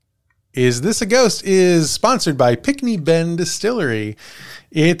Is This a Ghost is sponsored by Pickney Bend Distillery.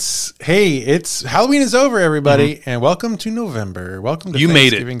 It's Halloween is over, everybody, and welcome to November. Welcome to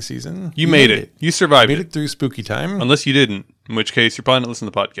Thanksgiving season. You made it. You survived it. Made it through spooky time. Unless you didn't, in which case you're probably not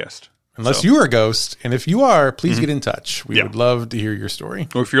listening to the podcast. Unless you are a ghost, and if you are, please get in touch. We would love to hear your story.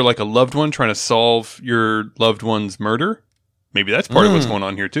 Or if you're like a loved one trying to solve your loved one's murder, maybe that's part of what's going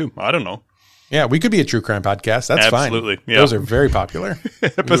on here too. I don't know. Yeah, we could be a true crime podcast. That's fine. Absolutely. Yeah. Those are very popular.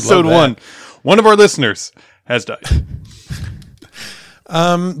 Episode 1. One of our listeners has died.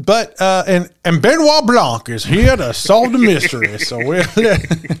 And Benoit Blanc is here to solve the mystery. So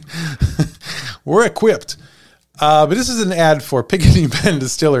we're equipped. But this is an ad for Pickney Bend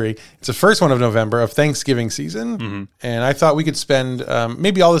Distillery. It's the first one of November of Thanksgiving season. And I thought we could spend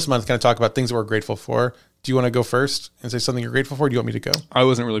maybe all this month kind of talk about things that we're grateful for. Do you want to go first and say something you're grateful for? Or do you want me to go? I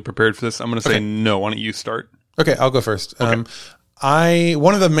wasn't really prepared for this. I'm going to say no. Why don't you start? Okay, I'll go first. Okay.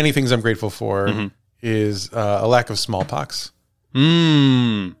 One of the many things I'm grateful for is a lack of smallpox. I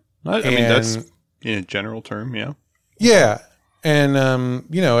mean, that's in a general term, yeah. Yeah. And,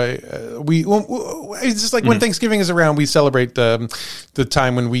 it's just like when Thanksgiving is around, we celebrate the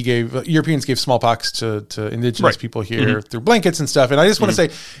time when Europeans gave smallpox to indigenous people here through blankets and stuff. And I just want to say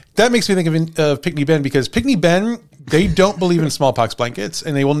that makes me think of Pickney Bend, because Pickney Bend, they don't believe in smallpox blankets,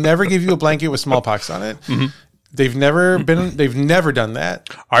 and they will never give you a blanket with smallpox on it. They've never done that.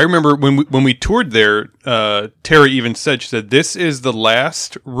 I remember when we toured there, Tara even said, she said, this is the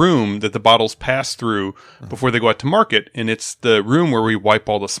last room that the bottles pass through before they go out to market. And it's the room where we wipe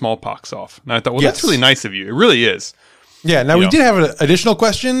all the smallpox off. And I thought, well, that's really nice of you. It really is. Yeah. Now we did have additional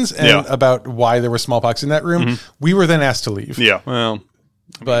questions about why there was smallpox in that room. We were then asked to leave. Yeah. Well,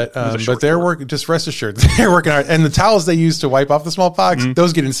 but they're working. Just rest assured, they're working hard. And the towels they use to wipe off the smallpox,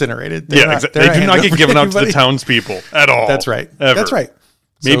 those get incinerated. Exactly. They do not get given out to the townspeople at all. That's right. Ever. That's right.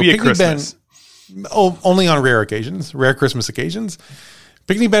 Maybe at Christmas. Only on rare occasions, rare Christmas occasions.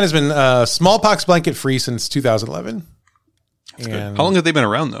 Pickney Bend has been smallpox blanket free since 2011. And how long have they been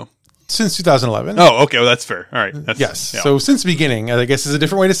around though? Since 2011. Oh, okay. Well, that's fair. All right. Yes. Yeah. So since the beginning, I guess is a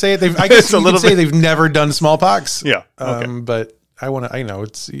different way to say it. I guess you could say they've never done smallpox. Yeah. Okay. But I know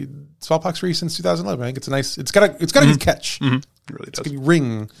it's smallpox free since 2011. I think it's a nice. It's got a good catch. It really does. It's a good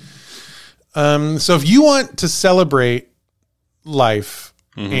ring. So if you want to celebrate life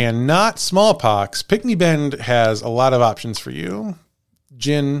and not smallpox, Pickney Bend has a lot of options for you: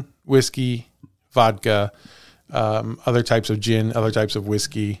 gin, whiskey, vodka, other types of gin, other types of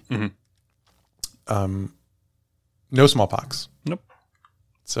whiskey. No smallpox. Nope.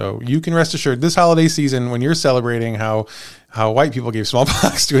 So you can rest assured this holiday season, when you're celebrating how white people gave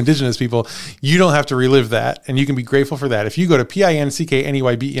smallpox to indigenous people, you don't have to relive that. And you can be grateful for that. If you go to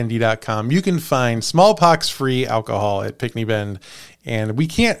pinkneybend.com, you can find smallpox-free alcohol at Pickney Bend. And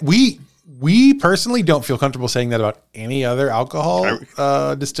we personally don't feel comfortable saying that about any other alcohol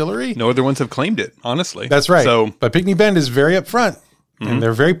distillery. No other ones have claimed it, honestly. That's right. But Pickney Bend is very upfront. And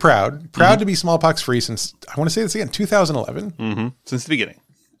they're very proud to be smallpox-free since, I want to say this again, 2011. Since the beginning.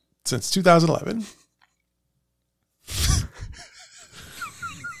 Since 2011.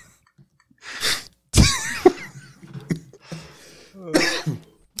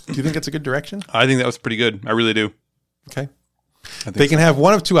 Do you think that's a good direction? I think that was pretty good. I really do. Okay. They can have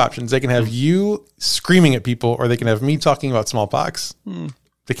one of two options. They can have you screaming at people, or they can have me talking about smallpox.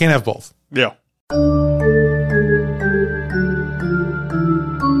 They can't have both. Yeah.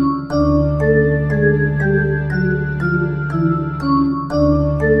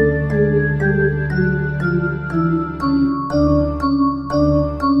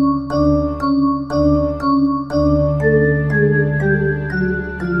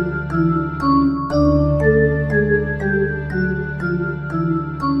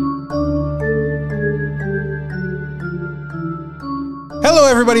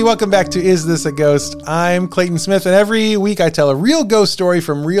 Everybody, welcome back to Is This a Ghost? I'm Clayton Smith, and every week I tell a real ghost story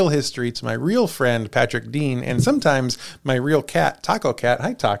from real history to my real friend, Patrick Dean, and sometimes my real cat, Taco Cat.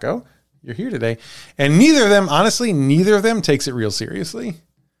 Hi, Taco. You're here today. And neither of them takes it real seriously.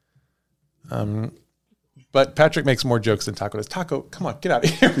 But Patrick makes more jokes than Taco does. Taco, come on, get out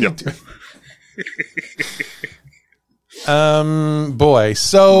of here. Yep. Boy.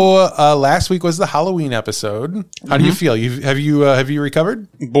 So last week was the Halloween episode. How do you feel? Have you recovered?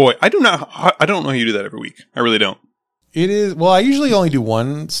 Boy, I don't know how you do that every week. I really don't. It is. Well, I usually only do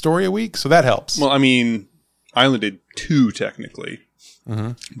one story a week, so that helps. Well, I mean, I only did two technically,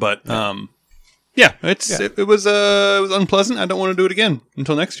 but it was unpleasant. I don't want to do it again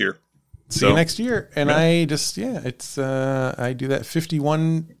until next year. See you next year. And I just I do that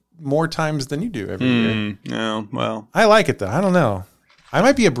 51 more times than you do every year. No, well, I like it though. I don't know. I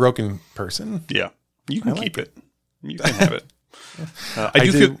might be a broken person. Yeah, you can keep it. You can have it. I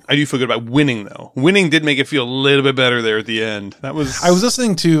do feel good about winning though. Winning did make it feel a little bit better there at the end. That was. I was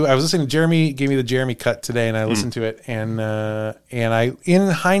listening to Jeremy gave me the Jeremy cut today, and I listened to it, and I, in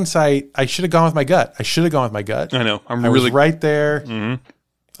hindsight, I should have gone with my gut. I know. I was right there, and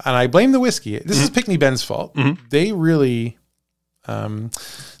I blame the whiskey. This is Pickney Ben's fault. They really,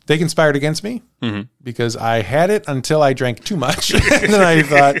 they conspired against me because I had it until I drank too much, and then I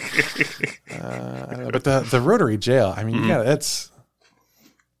thought, I don't know, but the Rotary Jail. I mean, yeah, that's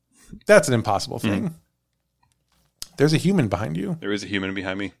an impossible thing. There's a human behind you. There is a human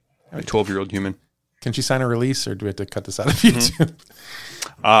behind me. A 12-year-old human. Can she sign a release, or do we have to cut this out of YouTube?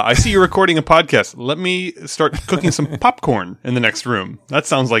 I see you're recording a podcast. Let me start cooking some popcorn in the next room. That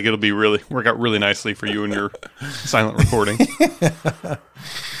sounds like it'll be work out really nicely for you and your silent recording.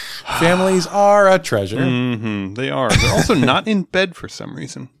 Families are a treasure. They are. They're also not in bed for some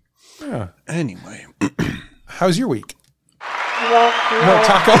reason. Yeah. Anyway. How's your week? No,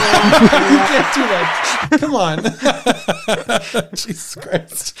 Taco. You can't do that. Come on. Jesus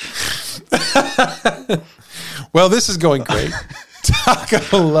Christ. Well, this is going great.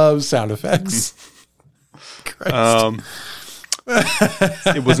 Taco loves sound effects.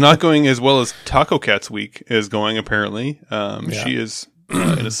 It was not going as well as Taco Cat's week is going, apparently. She is in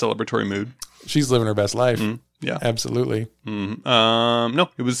a celebratory mood. She's living her best life. Yeah. Absolutely. No,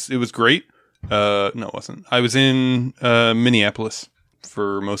 it was great. No, it wasn't. I was in Minneapolis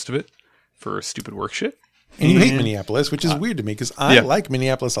for most of it for stupid work shit. And you hate Minneapolis, which is weird to me because I like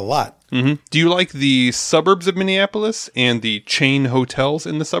Minneapolis a lot. Do you like the suburbs of Minneapolis and the chain hotels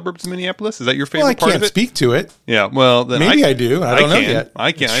in the suburbs of Minneapolis? Is that your favorite part of it? I can't speak to it. Yeah, well, then maybe I do. I don't know yet.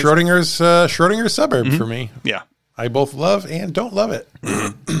 I can. Schrodinger's suburb for me. Yeah. I both love and don't love it.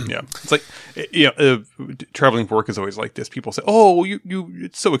 Yeah. It's like, traveling for work is always like this. People say, oh,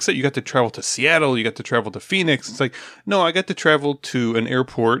 it's so exciting. You got to travel to Seattle. You got to travel to Phoenix. It's like, no, I got to travel to an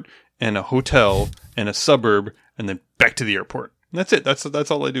airport and a hotel and a suburb and then back to the airport. And that's it.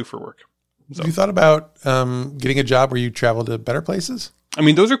 That's all I do for work. So. Have you thought about getting a job where you travel to better places? I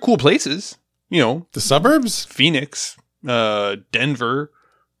mean, those are cool places. The suburbs? Phoenix, Denver,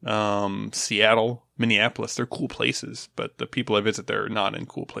 Seattle, Minneapolis. They're cool places, but the people I visit there are not in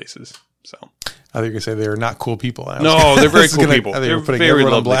cool places. So I think you say they're not cool people. No, they're very cool people. They're very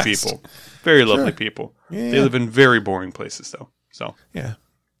lovely people. Very lovely people. Yeah. They live in very boring places, though. So yeah.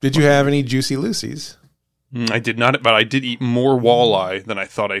 Did you have any Juicy Lucy's? I did not, but I did eat more walleye than I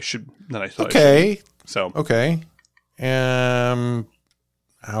thought I should. I should. So okay. How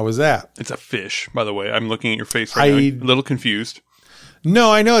was that? It's a fish, by the way. I'm looking at your face right now. A little confused.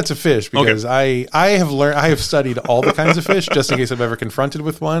 No, I know it's a fish because I have studied all the kinds of fish just in case I've ever confronted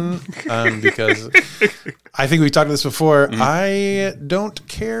with one. Because I think we've talked about this before. I don't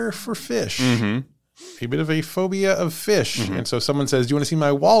care for fish. A bit of a phobia of fish. And so if someone says, do you want to see my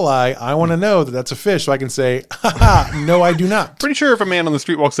walleye? I want to know that that's a fish so I can say, haha, no, I do not. Pretty sure if a man on the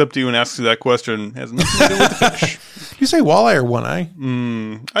street walks up to you and asks you that question, it has nothing to do with the fish. Do you say walleye or one eye?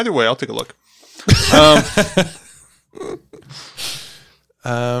 Either way, I'll take a look.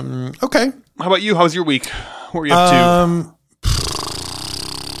 Okay. How about you? How's your week? What were you up to?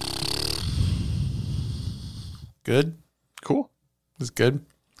 Good. Cool. It's good.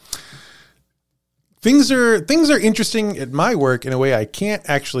 Things are interesting at my work in a way I can't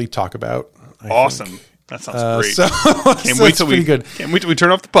actually talk about. Awesome. Think. That sounds great. Can't wait till we turn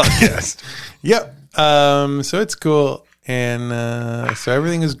off the podcast. Yep. So it's cool. And so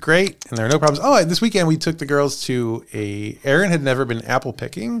everything is great and there are no problems. Oh, this weekend we took the girls to Erin had never been apple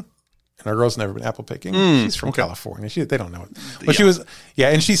picking. And our girl's never been apple picking. She's from California. They don't know it. But she was,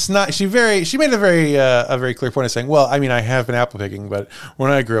 and she made a very clear point of saying, well, I mean, I have been apple picking, but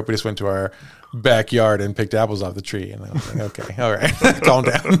when I grew up, we just went to our backyard and picked apples off the tree. And I was like, okay, all right, calm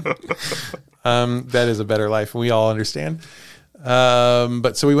down. That is a better life. We all understand.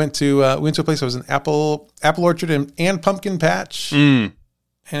 But so we went to a place that was an apple orchard and pumpkin patch. And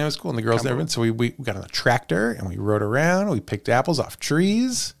it was cool. And the girls never been. So we got on a tractor and we rode around. We picked apples off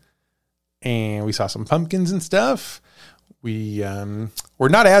trees. And we saw some pumpkins and stuff. We were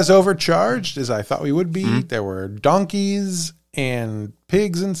not as overcharged as I thought we would be. There were donkeys and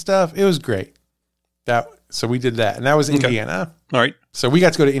pigs and stuff. It was great. So we did that. And that was Indiana. All right. So we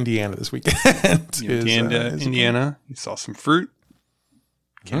got to go to Indiana this weekend. Indiana. You saw some fruit.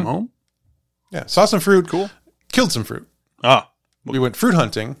 Came home. Yeah. Saw some fruit. Cool. Killed some fruit. We went fruit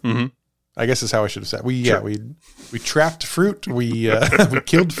hunting. I guess is how I should have said. We trapped fruit. We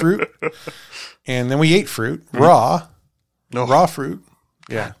killed fruit, and then we ate fruit raw fruit.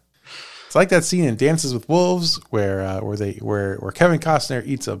 Yeah. It's like that scene in Dances with Wolves where Kevin Costner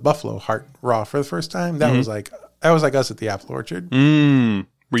eats a buffalo heart raw for the first time. That was like us at the apple orchard.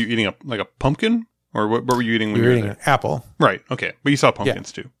 Were you eating a pumpkin, or what were you eating when We you were were eating there? an apple. Right. Okay. But you saw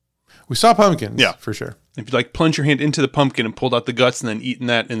pumpkins too. We saw pumpkins. Yeah, for sure. If you like plunge your hand into the pumpkin and pulled out the guts and then eaten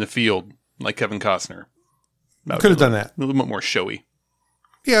that in the field like Kevin Costner, Could have done that. A little bit more showy.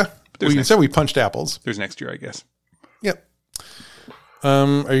 Yeah. Instead we punched apples. There's next year, I guess. Yep.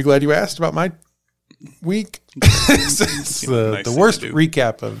 Are you glad you asked about my week? It's the worst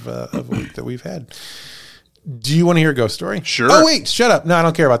recap of a week that we've had. Do you want to hear a ghost story? Sure. Oh, wait, shut up. No, I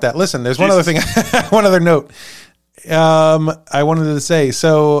don't care about that. Listen, there's one other thing. One other note. I wanted to say,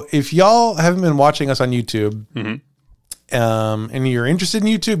 so if y'all haven't been watching us on YouTube, and you're interested in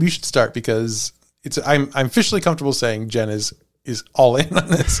YouTube, you should start, because I'm officially comfortable saying Jen is all in on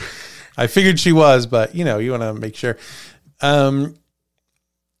this. I figured she was, but you want to make sure.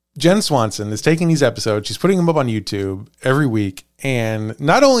 Jen Swanson is taking these episodes. She's putting them up on YouTube every week. And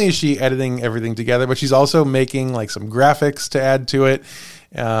not only is she editing everything together, but she's also making like some graphics to add to it.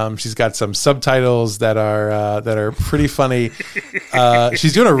 She's got some subtitles that are pretty funny.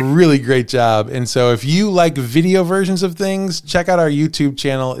 She's doing a really great job. And so if you like video versions of things, check out our YouTube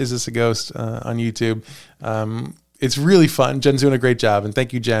channel, Is This a Ghost, on YouTube. It's really fun. Jen's doing a great job. And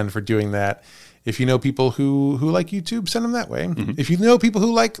thank you, Jen, for doing that. If you know people who like YouTube, send them that way. If you know people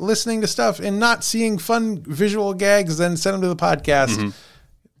who like listening to stuff and not seeing fun visual gags, then send them to the podcast.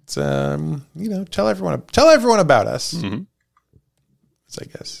 It's, tell everyone about us. So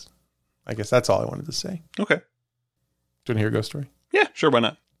I guess that's all I wanted to say. Okay. Do you want to hear a ghost story? Yeah, sure. Why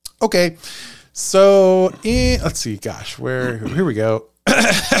not? Okay. So let's see. Gosh, here we go.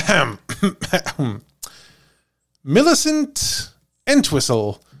 Millicent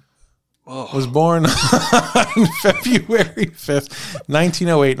Entwistle was born on February 5th,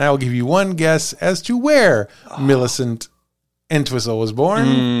 1908. And I will give you one guess as to where Millicent Entwistle was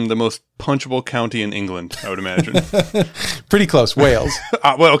born. The most punchable county in England, I would imagine. Pretty close. Wales.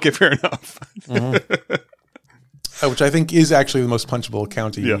 Well, okay, fair enough. Which I think is actually the most punchable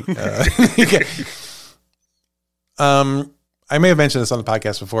county. Yeah. I may have mentioned this on the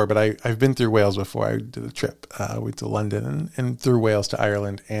podcast before, but I've been through Wales before. I did a trip. Went to London and through Wales to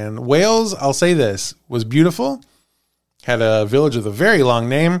Ireland. And Wales, I'll say this, was beautiful. Had a village with a very long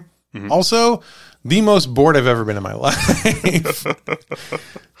name. Also, the most bored I've ever been in my life.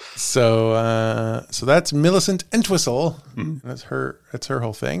 So that's Millicent Entwistle. That's her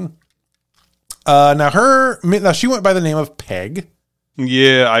whole thing. Now she went by the name of Peg.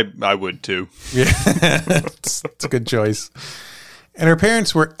 Yeah, I would too. Yeah, it's a good choice. And her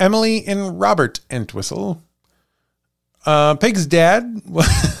parents were Emily and Robert Entwistle. Peg's dad, look,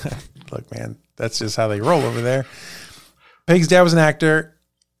 man, that's just how they roll over there. Peg's dad was an actor,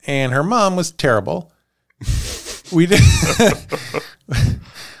 and her mom was terrible. We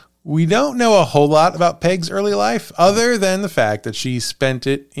don't know a whole lot about Peg's early life, other than the fact that she spent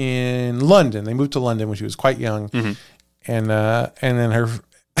it in London. They moved to London when she was quite young. And then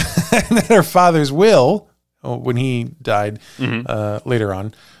her father's will, when he died later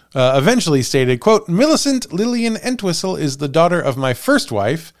on, eventually stated, quote, Millicent Lillian Entwistle is the daughter of my first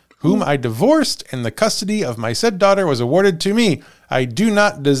wife, whom I divorced, and the custody of my said daughter was awarded to me. I do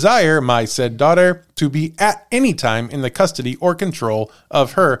not desire my said daughter to be at any time in the custody or control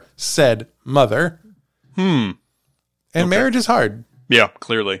of her said mother. And marriage is hard. Yeah,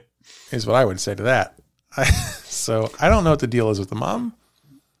 clearly. Is what I would say to that. So I don't know what the deal is with the mom,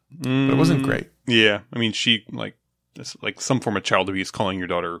 but it wasn't great. Yeah, I mean, that's like some form of child abuse, calling your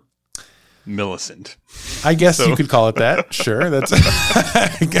daughter Millicent. I guess you could call it that. Sure,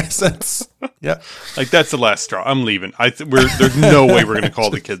 I guess that's. Yep. Like that's the last straw. I'm leaving. There's no way we're going to call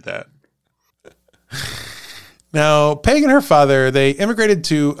the kid that. Now, Peg and her father, they immigrated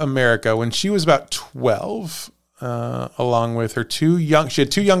to America when she was about 12, along with her she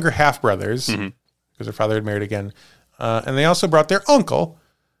had two younger half brothers. Because her father had married again. And they also brought their uncle.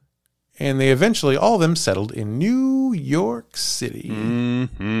 And they eventually, all of them, settled in New York City.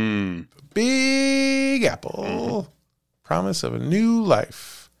 Big Apple. Promise of a new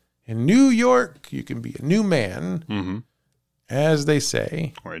life. In New York, you can be a new man, as they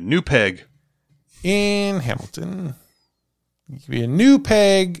say. Or a new peg. In Hamilton, you can be a new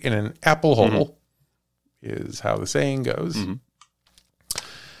peg in an apple hole, is how the saying goes.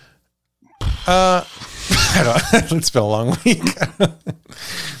 It's been a long week.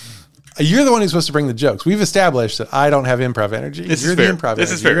 You're the one who's supposed to bring the jokes. We've established that I don't have improv energy. You're the fair. improv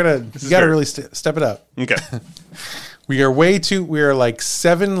This energy. is fair. You got to really step it up. Okay. We are like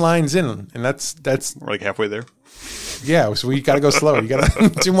 7 lines in, and that's We're like halfway there. Yeah, so we got to go slow. You got to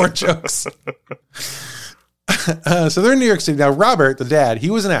do more jokes. So they're in New York City. Now, Robert, the dad, he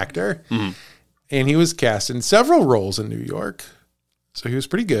was an actor, and he was cast in several roles in New York. So he was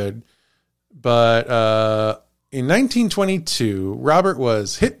pretty good. But in 1922, Robert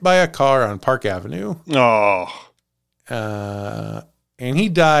was hit by a car on Park Avenue. Oh. And he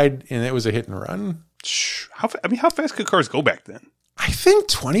died, and it was a hit and run. How fast could cars go back then? I think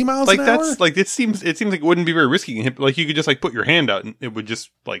 20 miles Like an hour. that's like it seems like it wouldn't be very risky. Like you could just like put your hand out and it would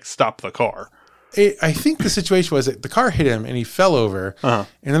just like stop the car. I think the situation was that the car hit him and he fell over, and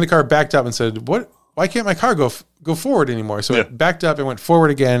then the car backed up and said, "What? Why can't my car go forward anymore?" So it backed up and went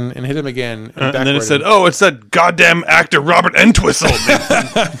forward again and hit him again. And then it said, "Oh, it's that goddamn actor Robert Entwistle."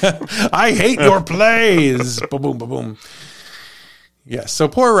 I hate your plays. Boom, boom, boom, boom. Yes. So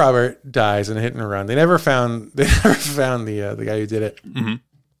poor Robert dies in a hit and run. They never found the guy who did it.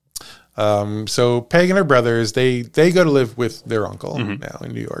 So Peg and her brothers they go to live with their uncle now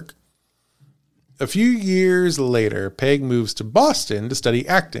in New York. A few years later, Peg moves to Boston to study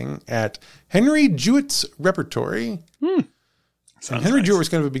acting at Henry Jewett's Repertory. And Henry Jewett was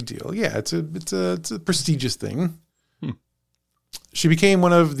kind of a big deal. Yeah, it's a prestigious thing. She became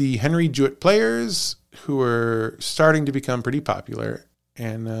one of the Henry Jewett players who were starting to become pretty popular.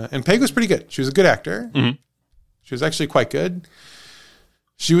 And Peg was pretty good. She was a good actor. She was actually quite good.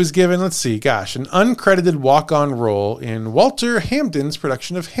 She was given, an uncredited walk-on role in Walter Hampden's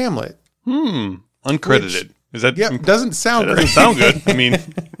production of Hamlet. Uncredited. Is that? Yep, doesn't sound that great. Doesn't sound good. I mean,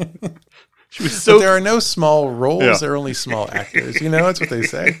 she was so. But there are no small roles. Yeah. There are only small actors. That's what they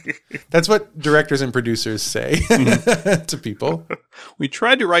say. That's what directors and producers say to people. We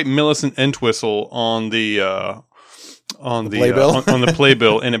tried to write Millicent Entwistle on the playbill? on the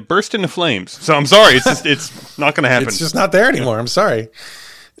playbill, and it burst into flames. So I'm sorry. It's not going to happen. It's just not there anymore. I'm sorry.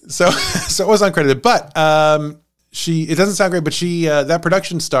 So it was uncredited, but it doesn't sound great. But that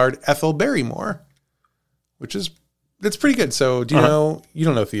production starred Ethel Barrymore, that's pretty good. So do you know? You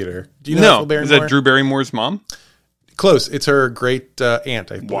don't know theater? Do you know Ethel Barrymore? Is that Drew Barrymore's mom? Close. It's her great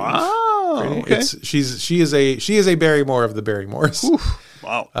aunt, I believe. Wow. Okay. She is a Barrymore of the Barrymores. Oof.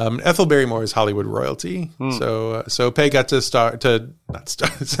 Wow. Ethel Barrymore is Hollywood royalty. So Peg got to star. She didn't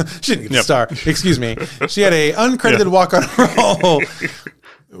get to star. Excuse me. She had a uncredited walk-on role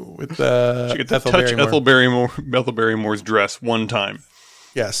with she got to touch Ethel Barrymore's dress one time.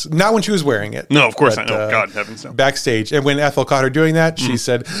 Yes, not when she was wearing it. No, of course I know. God heavens, no. Backstage, and when Ethel caught her doing that, she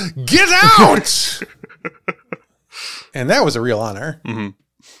said, "Get out!" And that was a real honor. In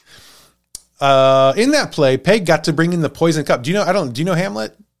that play, Peg got to bring in the poison cup. Do you know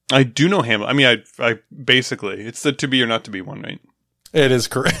Hamlet? I do know Hamlet. I mean, I basically, it's the to be or not to be one, right? It is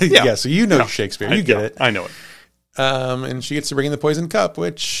correct. Yeah, so Shakespeare. You get it. I know it. And she gets to bring in the poison cup,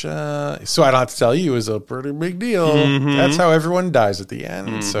 which, so I don't have to tell you, is a pretty big deal. That's how everyone dies at the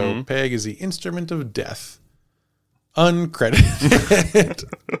end. So Peg is the instrument of death. Uncredited.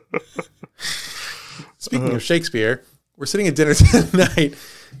 Speaking of Shakespeare, we're sitting at dinner tonight,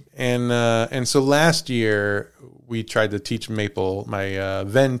 and so last year we tried to teach Maple, my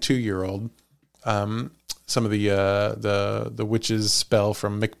then 2-year-old, some of the witch's spell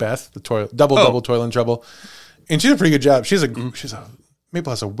from Macbeth, the double toil and trouble. And she did a pretty good job.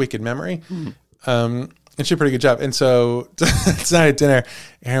 Maple has a wicked memory. And she did a pretty good job. And so tonight at dinner,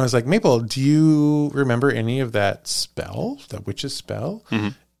 Aaron was like, "Maple, do you remember any of that spell, that witch's spell?"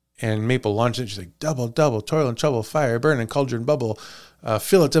 And Maple launched it. She's like, double, toil and trouble, fire, burn and cauldron bubble,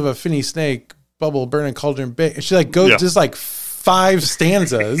 fillet of a finny snake, bubble, burn and cauldron bake. And she goes just 5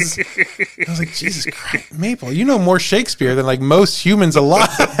 stanzas. I was like, Jesus Christ, Maple, you know more Shakespeare than most humans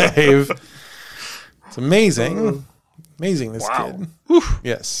alive. It's amazing. Amazing, this kid. Oof.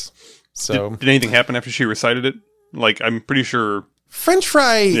 Yes. So did anything happen after she recited it? I'm pretty sure French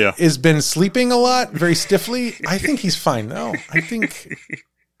Fry has been sleeping a lot, very stiffly. I think he's fine though. I think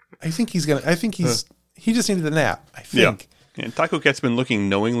he just needed a nap, I think. Yeah. And Taco Cat's been looking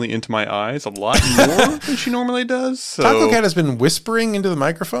knowingly into my eyes a lot more than she normally does. So. Taco Cat has been whispering into the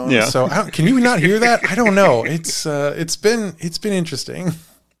microphone. Yeah. So can you not hear that? I don't know. It's been interesting.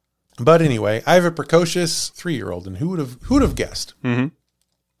 But anyway, I have a precocious 3-year-old, and who would have guessed?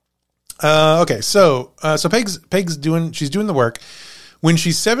 Okay, so Peg's doing the work. When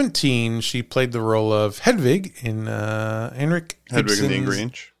she's 17, she played the role of Hedwig in Henrik Hedwig Ibsen's... in the Angry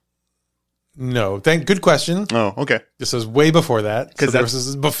Inch? No, good question. Oh, okay. This was way before that. Because this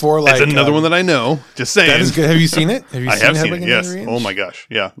is before that's another one that I know. Just saying. That is good. Have you seen it? I have seen it. Yes. Oh my gosh.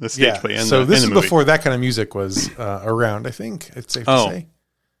 Yeah. The stage play and so this is before that kind of music was around. I think it's safe to say.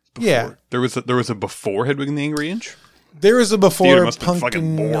 Before. There was a before Hedwig and the Angry Inch. There was a before Theater must be punk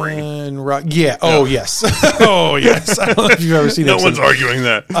fucking boring. and rock. Yeah. Oh, yes. Oh, yes. I don't know if you've ever seen it. No one's arguing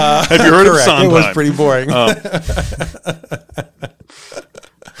that. Have you heard Correct. of Sondheim? It was pretty boring.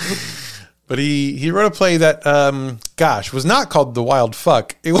 But he wrote a play that, was not called The Wild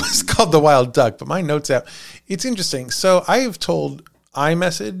Fuck. It was called The Wild Duck, but my notes out. It's interesting. So I have told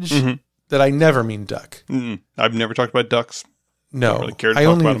iMessage that I never mean duck. I've never talked about ducks. No. Don't really care to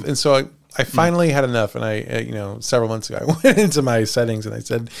talk about them. And so I finally had enough, and I, several months ago, I went into my settings and I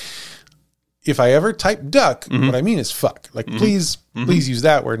said, if I ever type duck, what I mean is fuck. Like, please use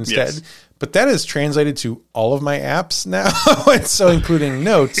that word instead. Yes. But that is translated to all of my apps now, and so including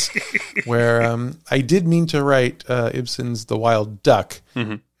notes, where I did mean to write Ibsen's The Wild Duck,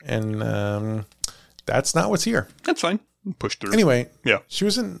 and that's not what's here. That's fine. Push through. Anyway, yeah,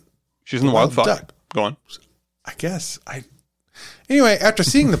 she's in The Wild Fuck. Duck. Go on. I guess Anyway, after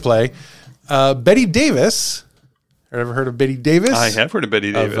seeing the play, Betty Davis. Ever heard of Betty Davis? I have heard of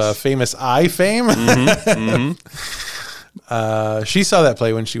Betty Davis. Of famous eye fame. She saw that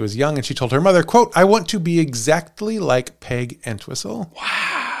play when she was young, and she told her mother, quote, "I want to be exactly like Peg Entwistle."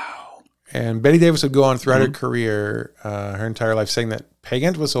 Wow. And Betty Davis would go on throughout her career, her entire life, saying that Peg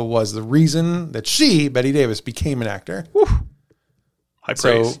Entwistle was the reason that she, Betty Davis, became an actor. Whew. High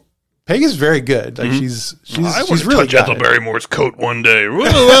praise. So Peg is very good. Like she's really touch Ethel Barrymore's coat one day.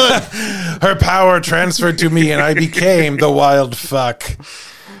 Her power transferred to me, and I became the wild fuck.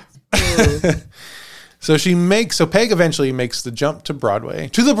 So Peg eventually makes the jump to the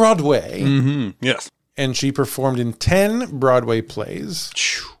Broadway. Yes. And she performed in 10 Broadway plays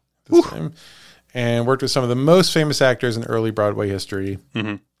this time, and worked with some of the most famous actors in early Broadway history.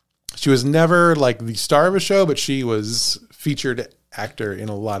 She was never like the star of a show, but she was featured actor in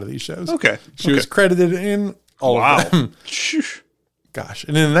a lot of these shows. Okay. She was credited in all of them. Gosh.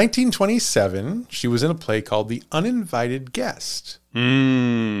 And in 1927, she was in a play called The Uninvited Guest.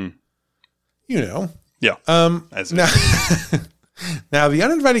 You know. Yeah. Now, The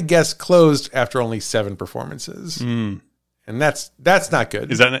Uninvited Guest closed after only 7 performances. And that's not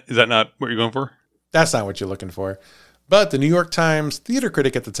good. Is that not what you're going for? That's not what you're looking for. But the New York Times theater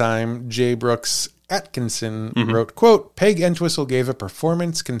critic at the time, J. Brooks Atkinson, wrote, quote, "Peg Entwistle gave a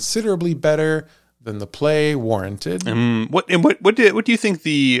performance considerably better than the play warranted." What do you think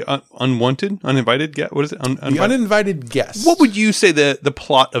the uninvited guest? What is it? The Uninvited Guest. What would you say the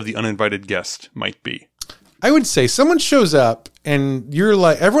plot of The Uninvited Guest might be? I would say someone shows up and you're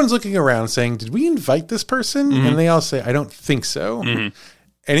like, everyone's looking around saying, "Did we invite this person?" And they all say, "I don't think so."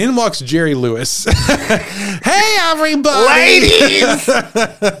 And in walks Jerry Lewis. "Hey, everybody! Ladies!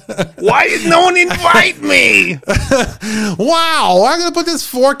 Why did no one invite me? Wow, I'm going to put this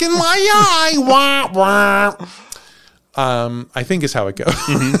fork in my eye. Wah, wah." I think is how it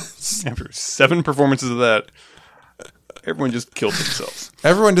goes. After 7 performances of that, everyone just killed themselves.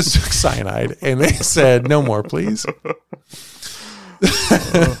 Everyone just took cyanide, and they said, "No more, please."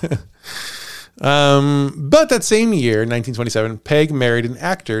 But that same year, 1927, Peg married an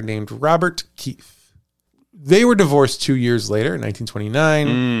actor named Robert Keith. They were divorced 2 years later, in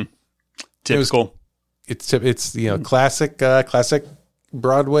 1929. Typical. It's classic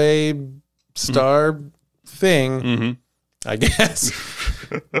Broadway star thing, I guess.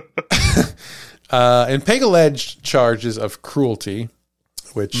 And Peg alleged charges of cruelty,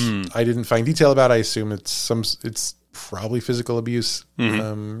 which I didn't find detail about. I assume it's probably physical abuse,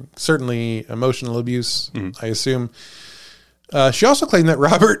 certainly emotional abuse, I assume. She also claimed that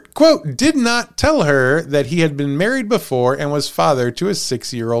Robert, quote, did not tell her that he had been married before and was father to a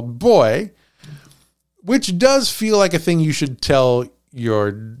 6-year-old boy, which does feel like a thing you should tell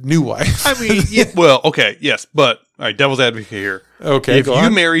your new wife. I mean, well, okay, yes, but all right, devil's advocate here. Okay, if you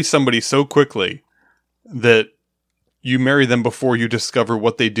marry somebody so quickly that you marry them before you discover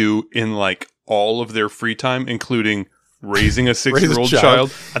what they do in like all of their free time, including raising a 6-year-old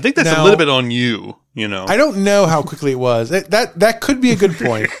child, I think that's a little bit on you. You know, I don't know how quickly it was. That could be a good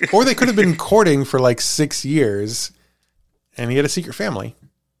point. Or they could have been courting for like 6 years, and he had a secret family.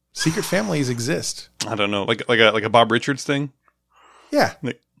 Secret families exist. I don't know, like a Bob Richards thing. Yeah.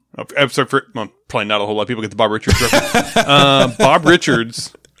 I'm sorry probably not a whole lot of people get the Bob Richards reference. Bob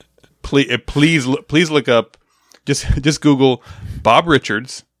Richards, please look up. Just Google Bob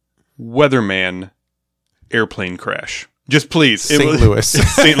Richards weatherman airplane crash. Just please, St. Louis.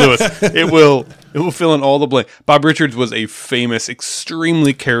 St. Louis. It will fill in all the blank. Bob Richards was a famous,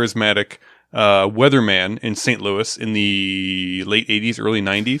 extremely charismatic weatherman in St. Louis in the late 80s, early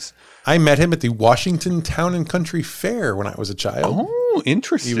 90s. I met him at the Washington Town and Country Fair when I was a child. Oh,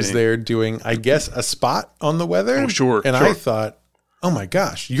 interesting. He was there doing, I guess, a spot on the weather. Oh, sure. And sure. I thought, Oh my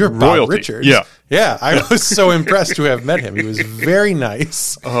gosh, you're Royalty. Bob Richards. Yeah. Yeah, I was so impressed to have met him. He was very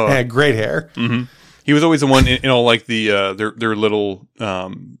nice and had great hair. Mm-hmm. He was always the one, like the their little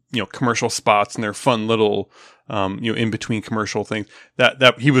commercial spots and their fun little in between commercial things.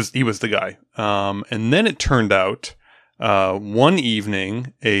 That he was the guy. And then it turned out one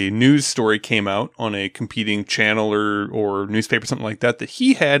evening a news story came out on a competing channel or newspaper, something like that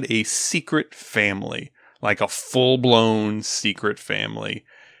he had a secret family, like a full blown secret family,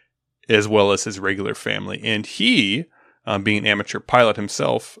 as well as his regular family, and he. Being an amateur pilot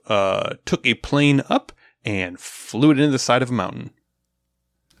himself, took a plane up and flew it into the side of a mountain.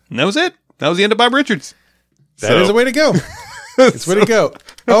 And that was it. That was the end of Bob Richards. That is a way to go. It's a way to go.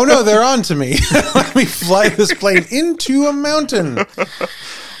 Oh no, they're on to me. Let me fly this plane into a mountain.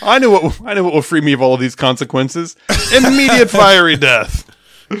 I know what will free me of all of these consequences. Immediate fiery death.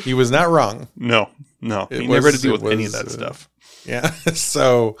 He was not wrong. No. He never had to deal with any of that stuff. Yeah.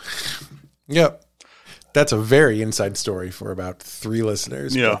 So, yep. That's a very inside story for about 3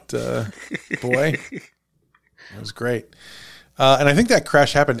 listeners. Yeah. But, boy, it was great. And I think that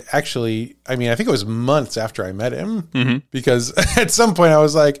crash happened actually, I think it was months after I met him, because at some point I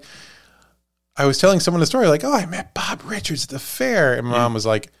was telling someone a story like, oh, I met Bob Richards at the fair. And my mom was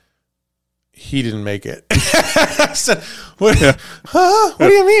like, he didn't make it. I said, what do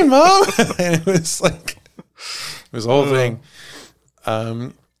you mean, Mom? And it was like, it was a whole thing.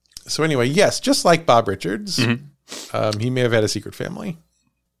 So anyway, yes, just like Bob Richards, he may have had a secret family.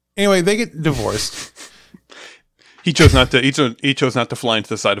 Anyway, they get divorced. He chose not to. He chose not to fly into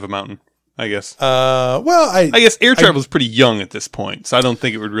the side of a mountain, I guess. I guess air travel is pretty young at this point, so I don't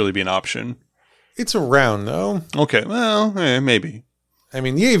think it would really be an option. It's around though. Okay, well, maybe.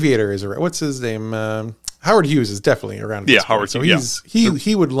 The Aviator is around. What's his name? Howard Hughes is definitely around. Yeah, Howard Hughes. So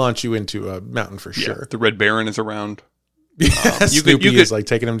he would launch you into a mountain for sure. The Red Baron is around. Snoopy is like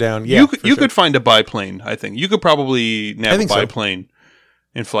taking him down. Yeah, you could find a biplane. I think you could probably nab a biplane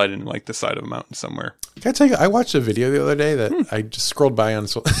and fly it in like the side of a mountain somewhere. Can I tell you? I watched a video the other day that I just scrolled by on.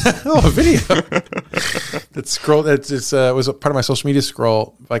 A video that scrolled. It was a part of my social media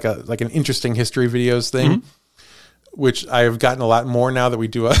scroll, like an interesting history videos thing, which I've gotten a lot more now that we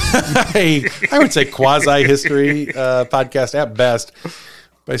do I would say quasi history podcast at best.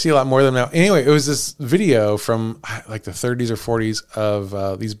 But I see a lot more of them now. Anyway, it was this video from like the 30s or 40s of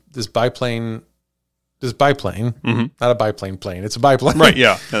this biplane. Not a biplane plane. It's a biplane. Right,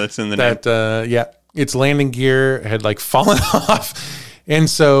 yeah. That's in the name. Its landing gear had like fallen off. And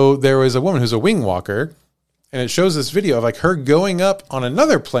so there was a woman who's a wing walker. And it shows this video of like her going up on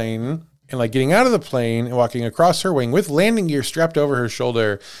another plane and like getting out of the plane and walking across her wing with landing gear strapped over her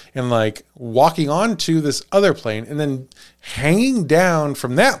shoulder and like walking onto this other plane and then hanging down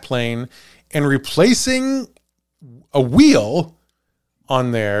from that plane and replacing a wheel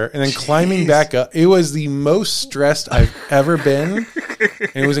on there and then climbing back up. It was the most stressed I've ever been.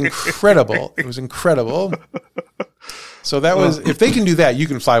 And it was incredible. So that was, if they can do that, you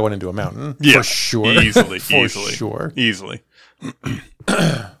can fly one into a mountain. Yeah, for sure. Easily.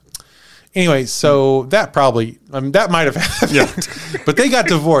 Anyway, so that probably, that might have happened. Yeah. But they got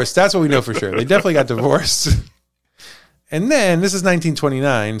divorced. That's what we know for sure. They definitely got divorced. And then, this is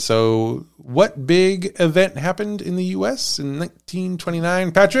 1929, so what big event happened in the U.S. in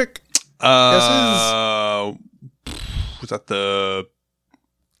 1929? Patrick? Was that the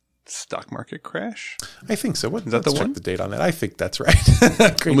stock market crash? I think so. Is that the one? Check the date on that. I think that's right.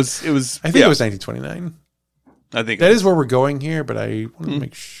 It was. I think it was 1929. I think that is where we're going here, but I want to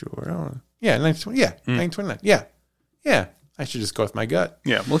make sure. Yeah, 1929. Yeah. I should just go with my gut.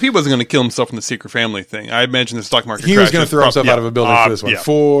 Yeah. Well, if he wasn't going to kill himself in the secret family thing, I imagine the stock market. He was going to throw himself out of a building for this one,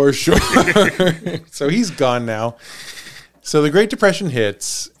 for sure. So he's gone now. So the Great Depression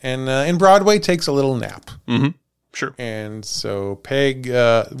hits, and Broadway takes a little nap. Mm-hmm. Sure. And so Peg,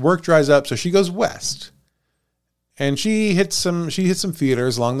 work dries up, so she goes west, and she hits some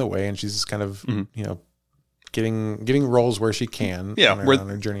theaters along the way, and she's just kind of getting roles where she can. Yeah, on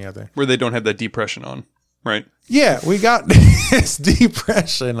her journey out there, where they don't have that depression on. Right. Yeah, we got this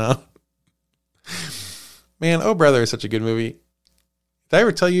depression on. Man, Oh Brother is such a good movie. Did I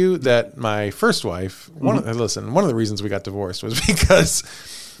ever tell you that my first wife, one of the reasons we got divorced was because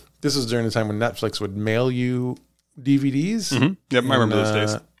this was during the time when Netflix would mail you DVDs. Mm-hmm. Yep, I remember those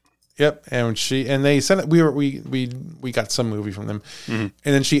days. Yep, and they sent it. We got some movie from them, and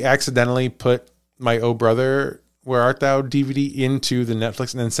then she accidentally put my Oh Brother, Where Art Thou DVD into the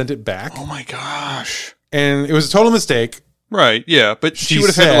Netflix and then sent it back. Oh my gosh. And it was a total mistake. Right, yeah. But she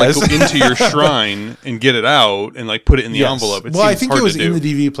would have had to like go into your shrine and get it out and like put it in the envelope. Well, I think it was in the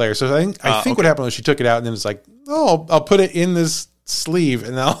DVD player. So I think what happened was she took it out and then it's like, oh, I'll put it in this sleeve,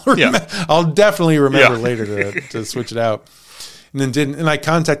 and I'll definitely remember later to switch it out. And then didn't, and I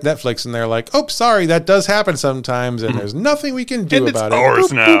contact Netflix, and they're like, "Oh, sorry, that does happen sometimes, and there's nothing we can do about it."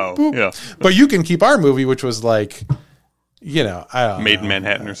 Ours now, yeah. But you can keep our movie, which was like, I don't Made know. in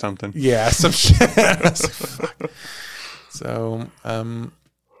Manhattan or something. Yeah, some shit. So, and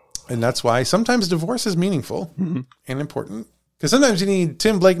that's why sometimes divorce is meaningful and important. Because sometimes you need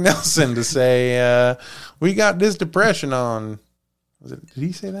Tim Blake Nelson to say, "We got this depression on." Did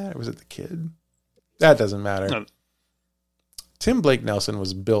he say that, or was it the kid? That doesn't matter. No. Tim Blake Nelson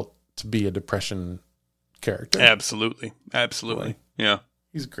was built to be a depression character. Absolutely. Boy. Yeah.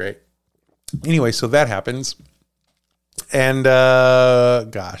 He's great. Anyway, so that happens. And,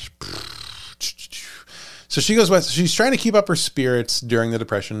 gosh. So she goes west. She's trying to keep up her spirits during the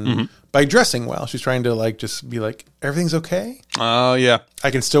depression by dressing well. She's trying to like just be like, everything's okay. Oh, yeah. I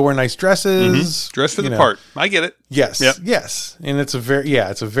can still wear nice dresses. Dress for the part. I get it. Yes. Yep. Yes. And it's a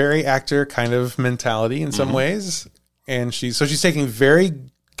very actor kind of mentality in some ways. And she's taking very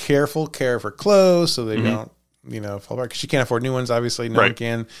careful care of her clothes so they don't, fall apart. Because she can't afford new ones, obviously. No one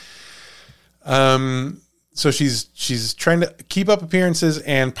can. So she's trying to keep up appearances,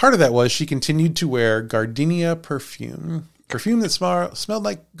 and part of that was she continued to wear gardenia perfume that smelled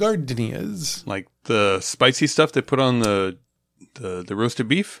like gardenias, like the spicy stuff they put on the roasted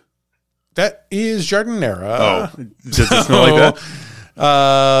beef. That is jardinera. Oh, does it smell like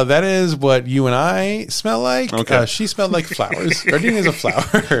that? That is what you and I smell like. Okay. She smelled like flowers. Gardenia is a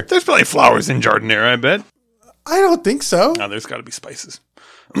flower. There's probably flowers in jardinera, I bet. I don't think so. No, there's got to be spices.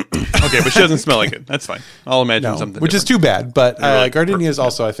 Okay, but she doesn't smell like it. That's fine. I'll imagine something which different. is too bad. But gardenias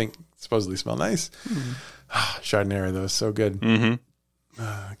also, I think, supposedly smell nice. Jardinera, though, is so good.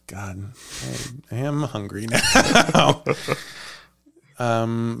 God, I am hungry now.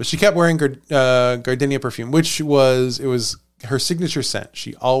 But she kept wearing gardenia perfume, which was her signature scent.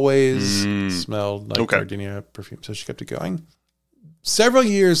 She always smelled like gardenia perfume, so she kept it going. Several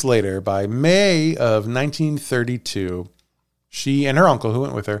years later, by May of 1932, she and her uncle, who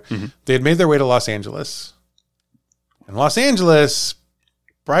went with her, they had made their way to Los Angeles. And Los Angeles,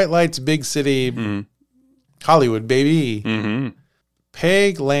 bright lights, big city, Hollywood, baby.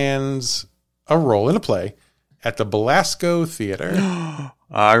 Peg lands a role in a play at the Belasco Theater.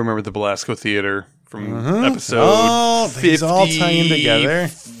 I remember the Belasco Theater from episode 50. These all tie in together.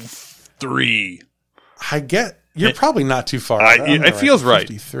 3. I get... You're probably not too far. It feels right.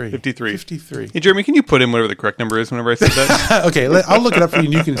 53. Hey, Jeremy, can you put in whatever the correct number is whenever I said that? Okay, I'll look it up for you,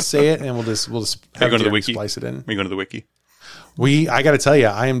 and you can say it, and we'll just have go to the wiki. Splice it in. We go to the wiki. I got to tell you,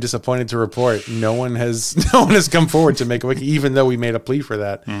 I am disappointed to report no one has come forward to make a wiki, even though we made a plea for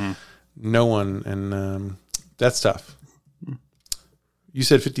that. No one, and that's tough. You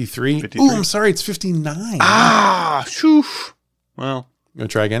said 53? Oh, I'm sorry, it's 59. Shoo. Well, you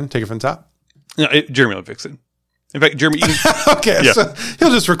want to try again? Take it from the top. No, Jeremy will fix it. In fact, Jeremy, you can, okay, so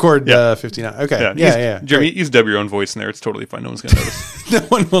he'll just record 59. Okay, yeah. Jeremy, you dub your own voice in there. It's totally fine. No one's going to notice. No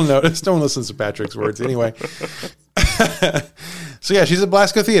one will notice. No one listens to Patrick's words anyway. So yeah, she's at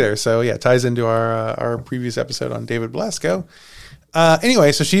Belasco Theater. So yeah, ties into our previous episode on David Belasco.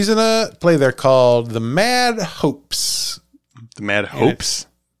 Anyway, so she's in a play there called The Mad Hopes. The Mad Hopes?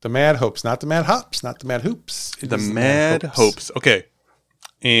 The Mad Hopes, not the Mad Hops, not the Mad Hoops. The Mad Hopes. Okay.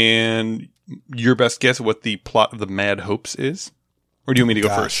 And your best guess what the plot of The Mad Hopes is? Or do you want me to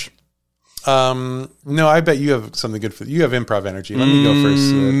go first? No, I bet you have something good for you. Have improv energy. Let me go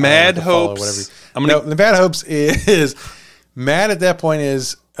first. Mad Hopes. The Mad Hopes is Mad at that point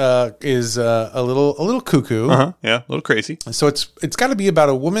is a little cuckoo. Yeah, a little crazy. So it's got to be about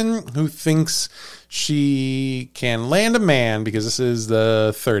a woman who thinks she can land a man because this is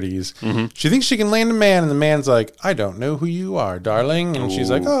the 30s. She thinks she can land a man, and the man's like, "I don't know who you are, darling." And she's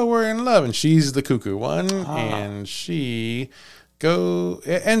like, "Oh, we're in love." And she's the cuckoo one, and she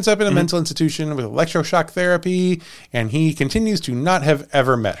ends up in a mental institution with electroshock therapy, and he continues to not have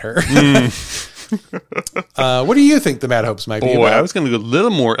ever met her. What do you think the Mad Hopes might be about? I was going to go a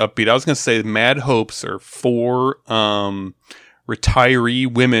little more upbeat. I was going to say the Mad Hopes are 4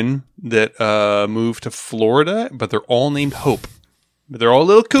 retiree women that moved to Florida, but they're all named Hope. But they're all a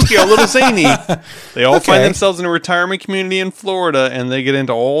little kooky, all a little zany. They all find themselves in a retirement community in Florida, and they get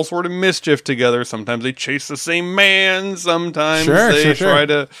into all sort of mischief together. Sometimes they chase the same man. Sometimes they try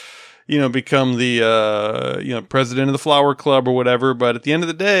to, become the president of the flower club or whatever. But at the end of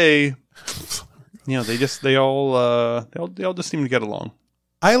the day, they all just seem to get along.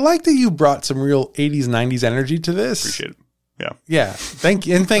 I like that you brought some real 80s, 90s energy to this. Appreciate it. Yeah. Yeah. Thank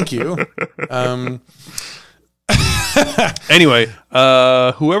you. Anyway,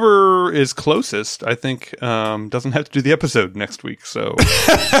 whoever is closest, I think, doesn't have to do the episode next week. So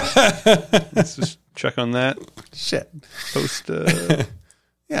let's just check on that. Shit. Post.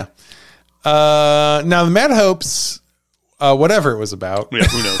 Yeah. Now, the Mad Hopes, whatever it was about. Yeah,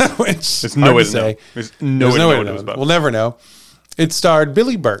 who knows? Which There's no way to know. say. There's no way to know what it was about. We'll never know. It starred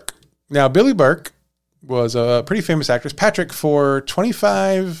Billy Burke. Now, Billy Burke was a pretty famous actress. Patrick, for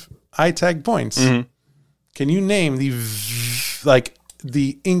 25 iTag points. Mm-hmm. Can you name the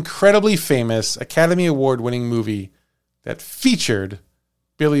incredibly famous Academy Award winning movie that featured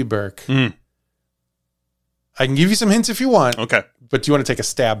Billy Burke? Mm. I can give you some hints if you want. Okay. But do you want to take a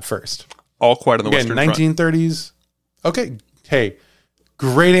stab first? All Quiet on the Western Front. 1930s. Okay. Hey,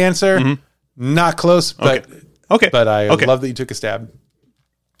 great answer. Mm-hmm. Not close, but okay. But I love that you took a stab.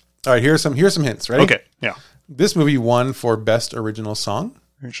 All right, here are some hints. Ready? Okay. Yeah. This movie won for Best Original Song.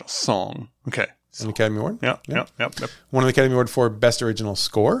 Original Song. Okay. An Academy Award. Yeah. Won an Academy Award for Best Original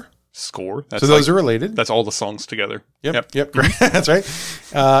Score. Score. So those are related. That's all the songs together. Yep. That's right.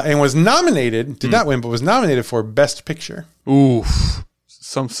 And was nominated, did not win, but was nominated for Best Picture. Ooh.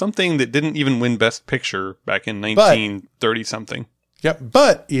 Something that didn't even win Best Picture back in 1930 something. Yep.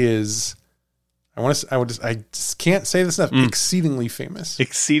 But is, I just can't say this enough. Exceedingly famous.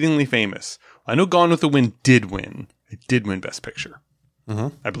 Exceedingly famous. I know Gone with the Wind did win. It did win Best Picture. Mm-hmm.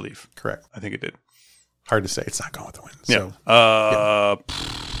 I believe. Correct. I think it did. Hard to say. It's not Gone with the Wind. Yeah. So,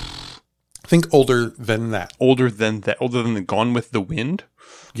 think older than that. Older than the Gone with the Wind?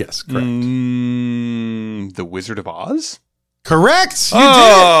 Yes, correct. The Wizard of Oz? Correct. You did.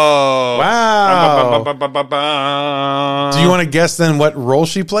 Wow. Do you want to guess then what role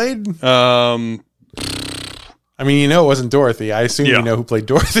she played? I mean, you know it wasn't Dorothy. I assume you know who played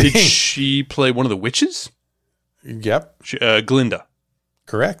Dorothy. Did she play one of the witches? Yep. Glinda.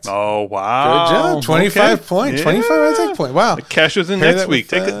 Correct. Oh, wow. Good job. 25 points. Yeah. 25 iTag point. Wow. The cash was in next week.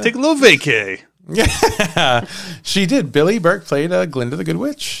 Take a little vacay. Yeah. She did. Billy Burke played Glinda the Good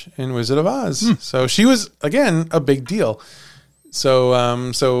Witch in Wizard of Oz. So she was, again, a big deal.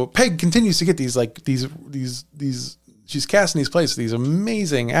 So Peg continues to get these she's casting these plays with these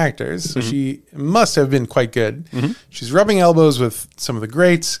amazing actors. So she must have been quite good. Mm-hmm. She's rubbing elbows with some of the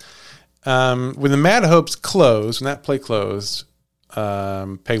greats. When the Mad Hopes closed, when that play closed,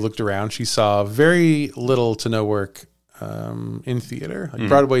 Peg looked around. She saw very little to no work in theater. Like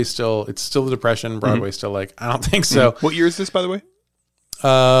Broadway it's still the Depression. Broadway's still like, I don't think so. What year is this, by the way?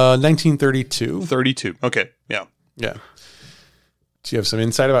 1932. 32. Okay. Yeah. Yeah. Do you have some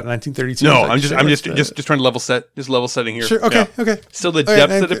insight about 1932? No, I'm just trying to level set. Just level setting here. Sure. Okay. Yeah. Okay. Still the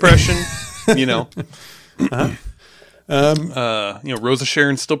depths of Depression. You know. Rosa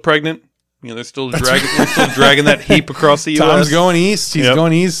Sharon's still pregnant. You know, they're still dragging that heap across the U.S. Tom's going east. He's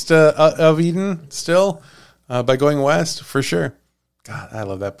going east of Eden still by going west for sure. God, I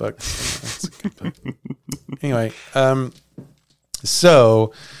love that book. That's a good book. Anyway,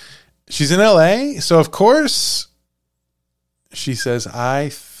 so she's in L.A. So of course she says, "I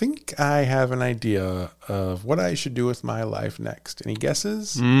think I have an idea of what I should do with my life next." Any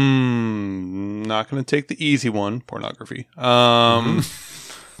guesses? Not going to take the easy one. Pornography.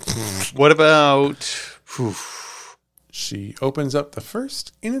 What about... She opens up the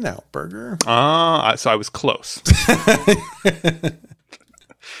first In-N-Out burger. So I was close.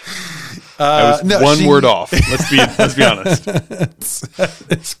 I was one word off. Let's be honest.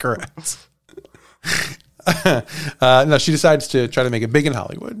 It's correct. No, she decides to try to make it big in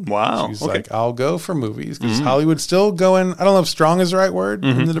Hollywood. Wow. She's like, I'll go for movies because Hollywood's still going. I don't know if strong is the right word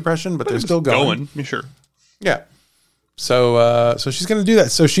in the Depression, but they're still going. Yeah, sure. Yeah. So she's going to do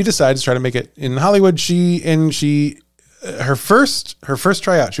that. So she decides to try to make it in Hollywood. Her first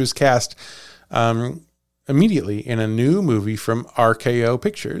tryout, she was cast immediately in a new movie from RKO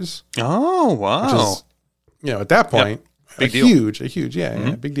Pictures. Oh, wow. Which is, at that point, big deal.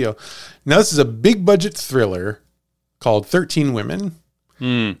 Big deal. Now this is a big budget thriller called 13 Women.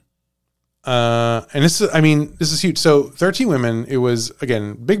 And this is huge. So 13 Women, it was,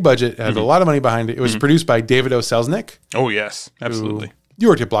 again, big budget. It had a lot of money behind it. It was produced by David O. Selznick. Oh, yes. Absolutely. You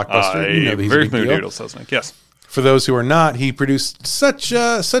worked at Blockbuster. You know that he's very a big deal. David O. Selznick, yes. For those who are not, he produced such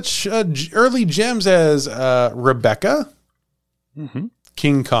early gems as Rebecca,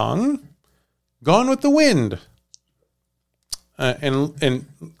 King Kong, Gone with the Wind, and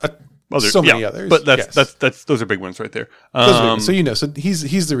so many others. But that's those are big ones right there. So so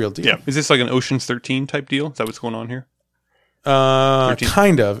he's the real deal. Yeah. Is this like an Ocean's 13 type deal? Is that what's going on here?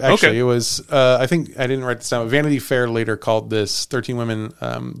 Kind of. Actually, Okay. it was. I think I didn't write this down. But Vanity Fair later called this 13 Women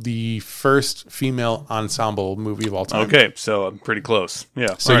the first female ensemble movie of all time. Okay, so I'm pretty close.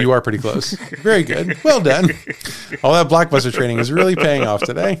 Yeah. So you are pretty close. Very good. Well done. All that blockbuster training is really paying off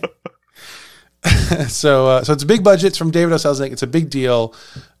today. So it's a big budget. It's from David O. Selznick. It's a big deal.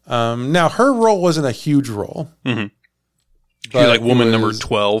 Now her role wasn't a huge role. Mm-hmm. She's like woman number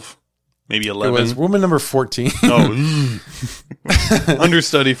 12, maybe 11. It was woman number 14. Oh,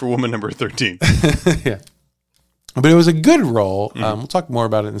 understudy for woman number 13. Yeah. But it was a good role. We'll talk more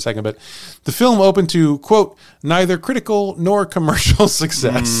about it in a second. But the film opened to, quote, neither critical nor commercial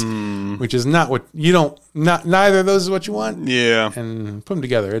success, which is not what you don't, neither of those is what you want. Yeah. And put them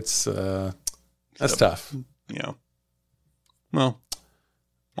together. It's, that's tough. Yeah. Well,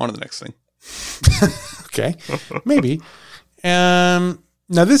 on to the next thing. Okay. Maybe. Now,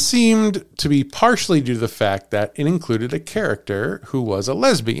 this seemed to be partially due to the fact that it included a character who was a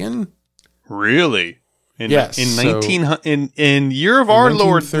lesbian. Really? Yes. In year of our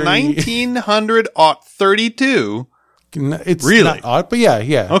Lord, 1932. It's really not odd, but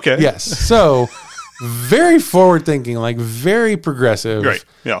yeah. Okay. Yes. So, very forward thinking, like very progressive. Right.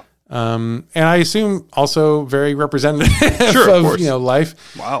 Yeah. And I assume also very representative Sure, of of course.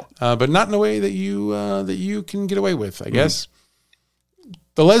 life. Wow. But not in a way that you can get away with, I guess.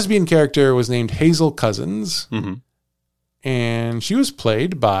 The lesbian character was named Hazel Cousins, and she was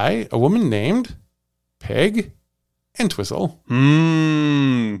played by a woman named Peg Entwistle. She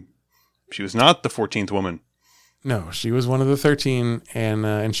was not the 14th woman. No, she was one of the 13,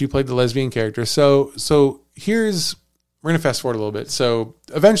 and she played the lesbian character. So we're gonna fast forward a little bit. So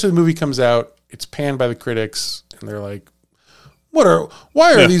eventually the movie comes out. It's panned by the critics, and they're like, why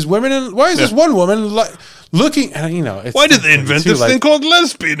are these women? Why is this one woman looking? And it's Why did they invent this thing called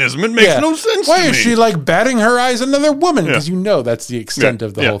lesbianism? It makes no sense. Why to is me. she like batting her eyes at another woman? Because that's the extent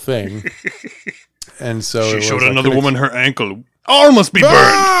of the whole thing. And so she it showed was like another critics- woman her ankle. All must be burned.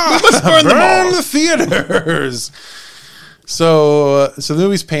 We must burn them all. Burn the theaters. So the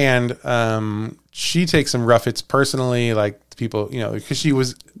movie's panned. She takes some rough hits personally, like people, because she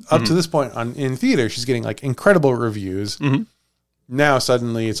was up to this point in theater, she's getting like incredible reviews. Now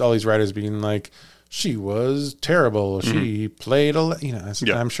suddenly it's all these writers being like, she was terrible. She played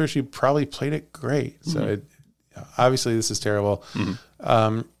I'm sure she probably played it great. So obviously this is terrible.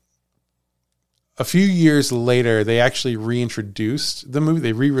 A few years later, they actually reintroduced the movie.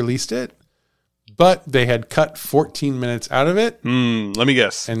 They re-released it, but they had cut 14 minutes out of it. Let me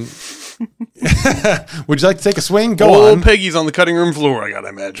guess. And would you like to take a swing? Go Old on. Peggy's on the cutting room floor, I gotta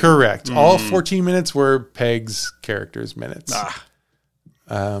imagine. Correct. All 14 minutes were Peg's character's minutes.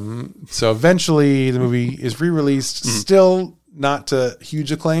 So eventually the movie is re-released, still not to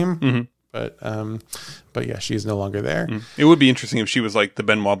huge acclaim, but yeah, she is no longer there. It would be interesting if she was like the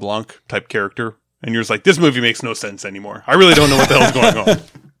Benoit Blanc type character, and you're just like, this movie makes no sense anymore. I really don't know what the hell's going on.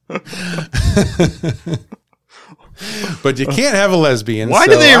 But you can't have a lesbian. Why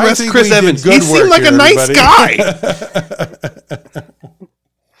so did they I arrest think Chris we did Evans? good He seemed work like a here, nice everybody. guy.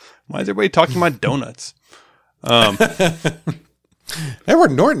 Why is everybody talking about donuts?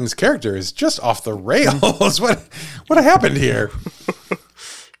 Edward Norton's character is just off the rails. What happened here?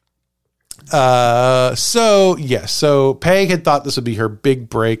 So Peg had thought this would be her big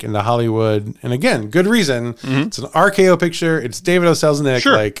break into Hollywood, and again, good reason. It's an RKO picture. It's David O. Selznick.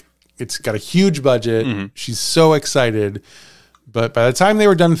 Sure. Like, it's got a huge budget. She's so excited, but by the time they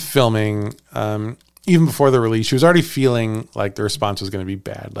were done filming, even before the release, she was already feeling like the response was going to be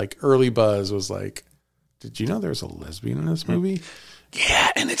bad. Like, early buzz was like, "Did you know there's a lesbian in this movie?"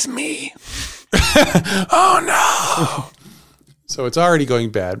 Yeah, and it's me. Oh no! So it's already going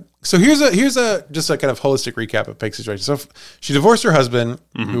bad. So here's a just a kind of holistic recap of Peg's situation. So she divorced her husband,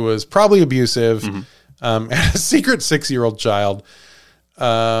 who was probably abusive, had a secret 6-year-old child.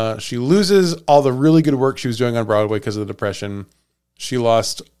 She loses all the really good work she was doing on Broadway because of the Depression. She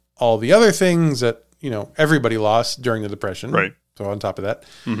lost all the other things that everybody lost during the Depression. Right. So on top of that,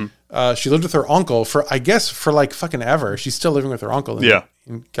 she lived with her uncle for like fucking ever. She's still living with her uncle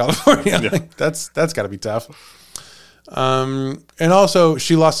in California. Yeah. Like, that's got to be tough. And also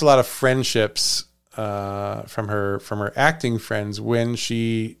she lost a lot of friendships from her acting friends when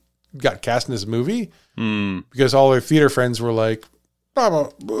she got cast in this movie because all her theater friends were like,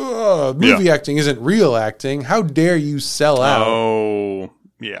 movie acting isn't real acting. How dare you sell out? Oh,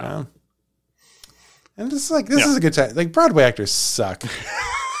 yeah. And this is a good time. Like, Broadway actors suck.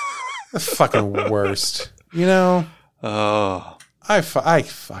 The fucking worst. Oh, I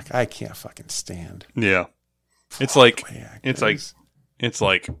can't fucking stand. yeah. It's like Broadway actors. it's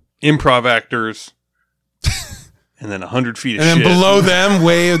like improv actors And then 100 feet of and shit. then below them,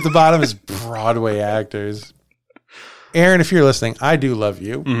 way at the bottom, is Broadway actors. Aaron, if you're listening, I do love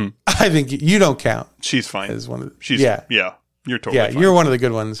you. Mm-hmm. I think you don't count. She's fine. As one of the, Yeah. You're totally fine. You're one of the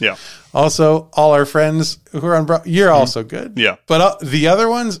good ones. Yeah. Also, all our friends who are on Broadway, you're also good. Yeah. But the other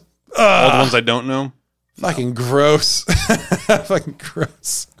ones, all the ones I don't know. Fucking gross. Fucking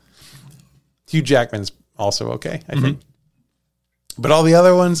gross. Hugh Jackman's also okay, I think. But all the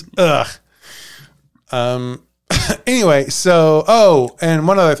other ones, ugh. Anyway, so, and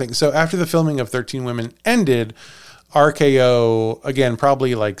one other thing. So after the filming of 13 Women ended, RKO, again,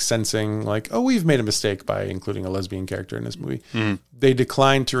 probably like sensing like, oh, we've made a mistake by including a lesbian character in this movie. They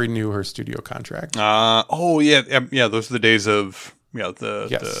declined to renew her studio contract. Yeah. Those are the days of,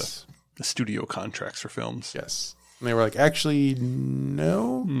 Yes. the studio contracts for films. Yes. And they were like, actually,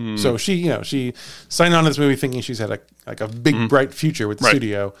 no. So she signed on to this movie thinking she's had a big, bright future with the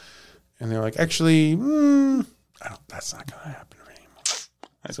studio. And they're like, actually, that's not going to happen anymore.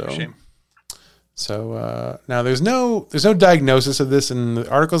 That's a shame. So now there's no diagnosis of this in the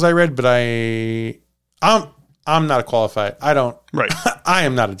articles I read, but I'm not qualified. I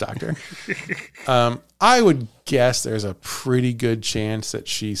am not a doctor. I would guess there's a pretty good chance that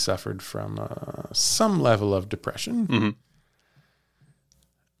she suffered from some level of depression.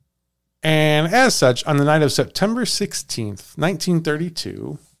 And as such, on the night of September 16th,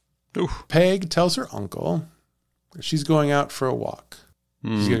 1932, Peg tells her uncle that she's going out for a walk.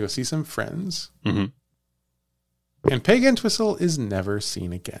 She's going to go see some friends. And Peg Entwistle is never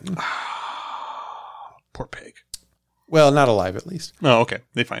seen again. Poor Peg. Well, not alive, at least. Oh, okay.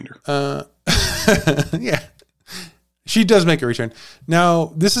 They find her. Yeah. She does make a return.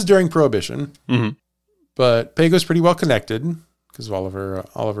 Now, this is during Prohibition, but Peg was pretty well connected because of all of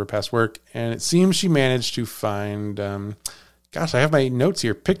her past work. And it seems she managed to find, I have my notes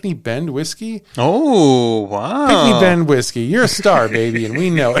here, Pickney Bend whiskey. Oh, wow. Pickney Bend whiskey. You're a star, baby, and we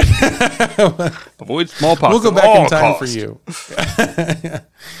know it. Avoid smallpox. We'll go back in time for you.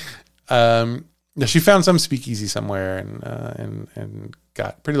 She found some speakeasy somewhere and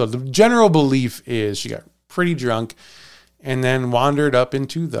got pretty low. The general belief is she got pretty drunk and then wandered up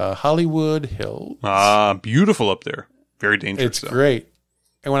into the Hollywood Hills. Beautiful up there. Very dangerous. It's great.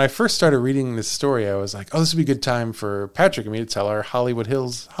 And when I first started reading this story, I was like, oh, this would be a good time for Patrick and me to tell our Hollywood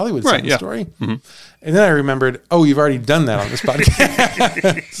story. And then I remembered, oh, you've already done that on this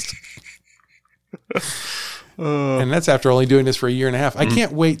podcast. And that's after only doing this for a year and a half. I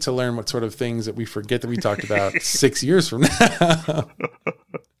can't wait to learn what sort of things that we forget that we talked about 6 years from now.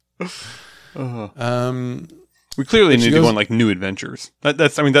 We clearly need to go on like new adventures.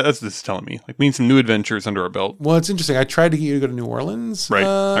 That's what this is telling me. Like, we need some new adventures under our belt. Well, it's interesting. I tried to get you to go to New Orleans I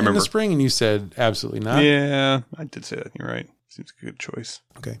remember. in the spring, and you said absolutely not. Yeah, I did say that. You're right. Seems like a good choice.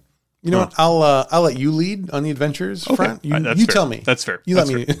 Okay. You know what? I'll let you lead on the adventures front. You tell me. That's fair. You let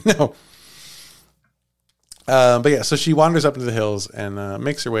me know. But yeah, so she wanders up into the hills and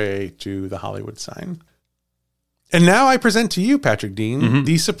makes her way to the Hollywood sign. And now I present to you, Patrick Dean,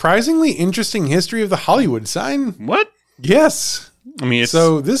 the surprisingly interesting history of the Hollywood sign. What? Yes. I mean,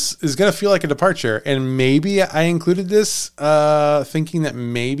 so this is going to feel like a departure. And maybe I included this thinking that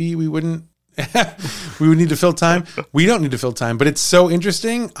maybe we wouldn't, we would need to fill time. We don't need to fill time, but it's so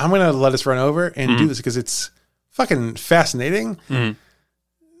interesting. I'm going to let us run over and do this because it's fucking fascinating.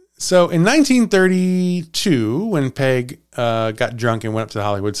 So in 1932, when Peg got drunk and went up to the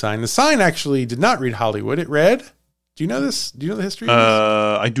Hollywood sign, the sign actually did not read Hollywood. It read, do you know this? Do you know the history of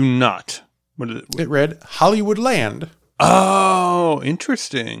this? I do not. What is it? It read Hollywood Land. Oh,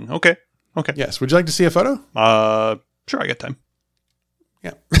 interesting. Okay. Yes. Would you like to see a photo? Sure, I got time.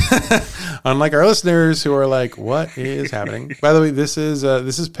 Yeah. Unlike our listeners who are like, what is happening? By the way, this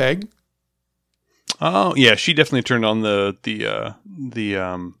is Peg. Oh, yeah, she definitely turned on the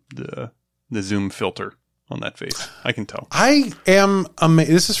zoom filter on that face. I can tell. I am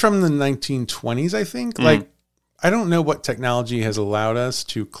amazed. This is from the 1920s, I think. Like, I don't know what technology has allowed us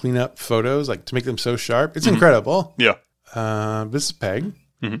to clean up photos, like to make them so sharp. It's incredible. Yeah. This is Peg.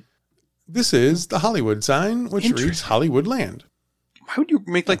 This is the Hollywood sign, which reads Hollywood Land. Why would you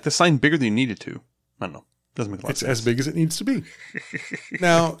make like the sign bigger than you needed to? I don't know. Doesn't make a lot of sense. It's as big as it needs to be.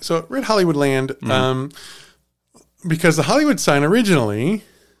 Now, so it read Hollywood Land because the Hollywood sign originally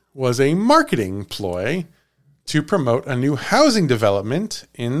was a marketing ploy to promote a new housing development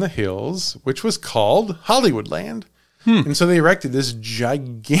in the hills, which was called Hollywood Land. And so they erected this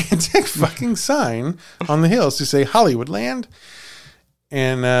gigantic fucking sign on the hills to say Hollywood Land.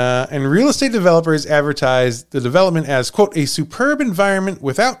 And real estate developers advertised the development as, quote, a superb environment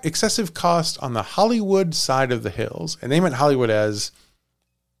without excessive cost on the Hollywood side of the hills. And they meant Hollywood as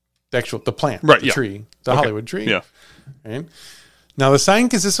the plant, Right, the yeah. tree, the Okay. Hollywood tree. Yeah. Right? Now, the sign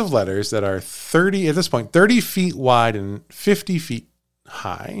consists of letters that are 30 feet wide and 50 feet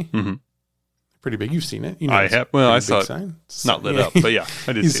high. Mhm. Pretty big. You've seen it. You know I it's have. a Well, pretty I big saw it. sign. It's not lit up, but yeah,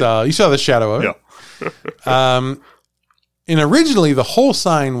 I did You see saw the shadow of it. it. Yeah. And originally, the whole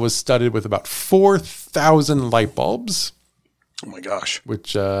sign was studded with about 4,000 light bulbs, Oh my gosh.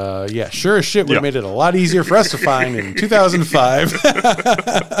 which, sure as shit would have Yeah. made it a lot easier for us to find in 2005.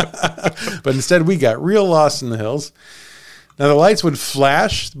 But instead, we got real lost in the hills. Now, the lights would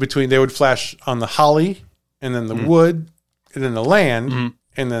flash they would flash on the holly, and then the wood, and then the land,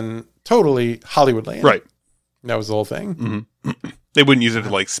 and then totally Hollywood land. Right. That was the whole thing. They wouldn't use it to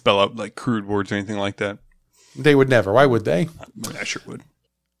like spell out like crude words or anything like that. They would never. Why would they? I sure would.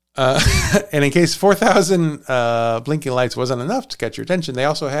 And in case 4,000 blinking lights wasn't enough to catch your attention, they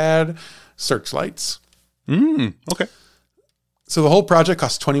also had searchlights. Okay. So the whole project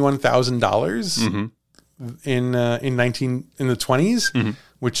cost $21,000 in the 20s,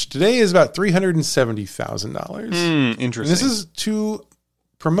 which today is about $370,000. Interesting. And this is to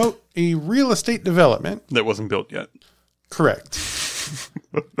promote a real estate development. that wasn't built yet. Correct.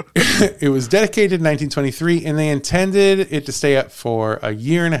 It was dedicated in 1923, and they intended it to stay up for a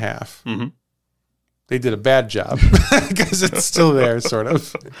year and a half. They did a bad job because it's still there, sort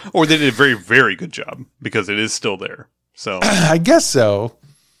of. Or they did a very, very good job because it is still there. So I guess so.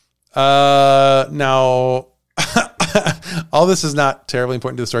 Now, all this is not terribly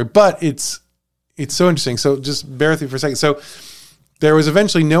important to the story, but it's so interesting. So just bear with me for a second. So there was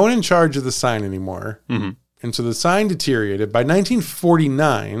eventually no one in charge of the sign anymore. And so the sign deteriorated. By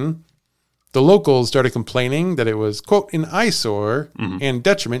 1949, the locals started complaining that it was, quote, an eyesore and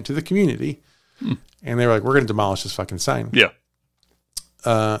detriment to the community. And they were like, we're going to demolish this fucking sign. yeah.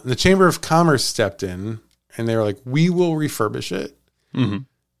 The Chamber of Commerce stepped in, and they were like, we will refurbish it. And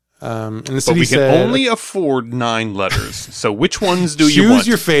the But city we can said, only afford 9 letters. So which ones do you choose want?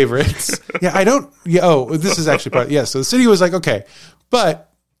 your favorites. This is actually part. So the city was like, okay, but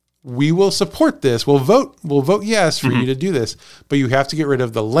we will support this. We'll vote yes for you to do this, but you have to get rid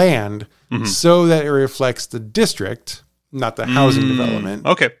of the land so that it reflects the district, not the housing development.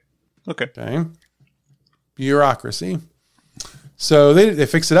 Okay. Okay. Bureaucracy. So they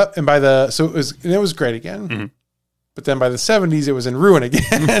fixed it up, and it was great again. But then by the 70s, it was in ruin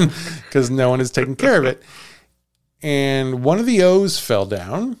again because no one is taking care of it. And one of the O's fell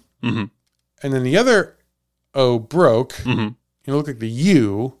down, and then the other O broke. It looked like the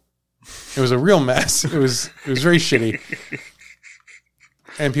U. It was a real mess. It was very shitty.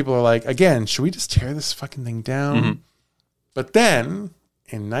 And people are like, again, should we just tear this fucking thing down? But then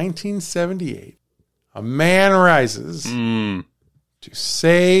in 1978, a man rises to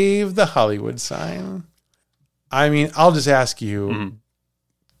save the Hollywood sign. I mean, I'll just ask you,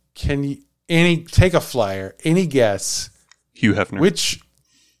 can you take a flyer, any guess? Hugh Hefner. Which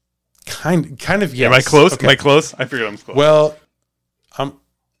kind of yes. Am I close? Okay. Am I close? I figured I'm close. Well,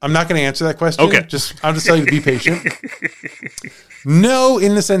 I'm not going to answer that question. Okay. I'll just tell you to be patient. No,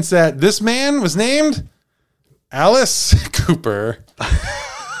 in the sense that this man was named Alice Cooper.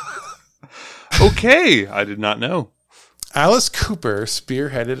 Okay. I did not know. Alice Cooper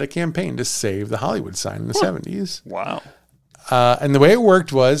spearheaded a campaign to save the Hollywood sign in the 70s. Wow. And the way it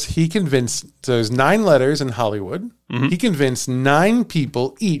worked was he convinced, so there's 9 letters in Hollywood. He convinced 9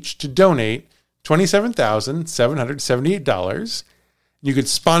 people each to donate $27,778. You could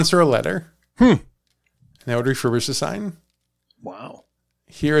sponsor a letter. And that would refurbish the sign. Wow.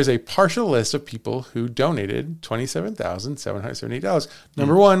 Here is a partial list of people who donated $27,778.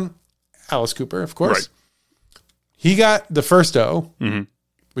 Number 1, Alice Cooper, of course. Right. He got the first O,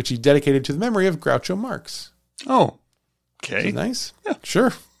 which he dedicated to the memory of Groucho Marx. Oh. Okay. Nice. Yeah.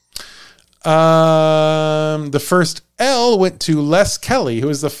 Sure. The first L went to Les Kelly, who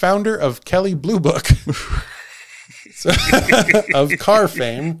is the founder of Kelly Blue Book of car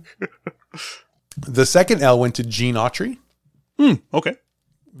fame. The second L went to Gene Autry. Okay.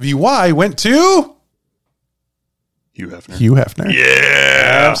 The Y went to Hugh Hefner. Hugh Hefner.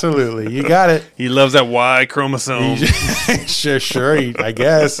 Yeah. Absolutely. You got it. He loves that Y chromosome. Sure, I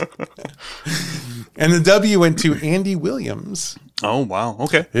guess. And the W went to Andy Williams. Oh, wow.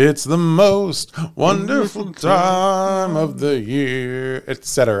 Okay. It's the most wonderful time of the year,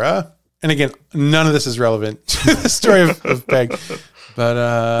 etc. And again, none of this is relevant to the story of Peg. But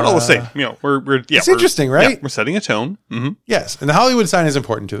all the same, it's interesting, right? Yeah, we're setting a tone. Yes. And the Hollywood sign is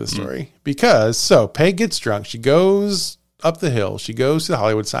important to the story because Peg gets drunk. She goes up the hill. She goes to the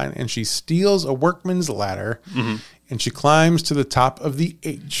Hollywood sign and she steals a workman's ladder and she climbs to the top of the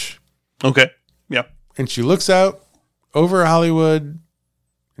H. Okay. Yeah. And she looks out over Hollywood,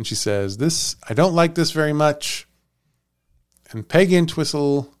 And she says, I don't like this very much. And Peg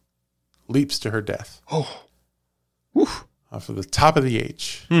Entwistle leaps to her death. Oh. Woof. Off of the top of the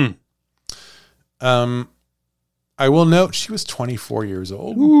H. Hmm. I will note she was 24 years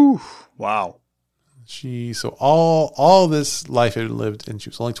old. Ooh. Wow. So all this life had lived, and she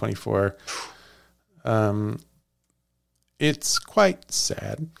was only 24. It's quite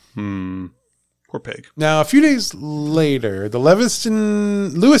sad. Poor Peg. Now, a few days later, the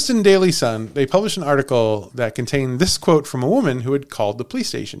Lewiston Daily Sun, they published an article that contained this quote from a woman who had called the police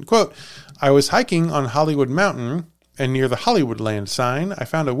station. Quote, I was hiking on Hollywood Mountain, and near the Hollywoodland sign, I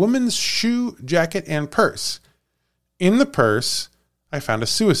found a woman's shoe, jacket, and purse. In the purse, I found a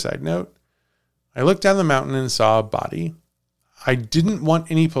suicide note. I looked down the mountain and saw a body. I didn't want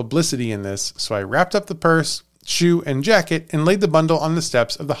any publicity in this, so I wrapped up the purse, shoe, and jacket and laid the bundle on the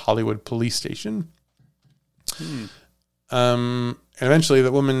steps of the Hollywood police station. And eventually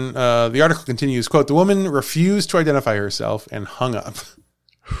the woman, the article continues, quote, the woman refused to identify herself and hung up.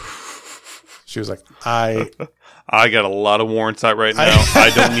 She was like, I got a lot of warrants out right now.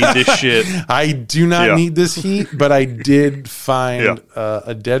 I don't need this shit. I do not need this heat, but I did find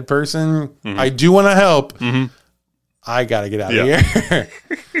a dead person. Mm-hmm. I do want to help. Mm-hmm. I got to get out of here.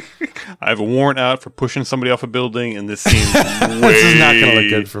 I have a warrant out for pushing somebody off a building, and this seems this is not going to look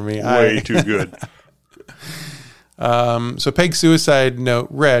good for me. Way too good. So Peg's suicide note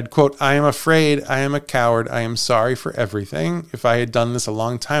read, quote, I am afraid, I am a coward, I am sorry for everything. If I had done this a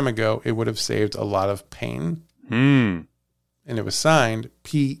long time ago, it would have saved a lot of pain. And it was signed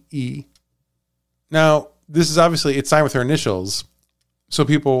P.E. Now, this is obviously, it's signed with her initials. So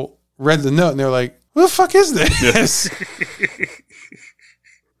people read the note and they're like, what the fuck is this?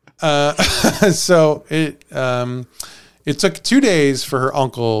 So it took 2 days for her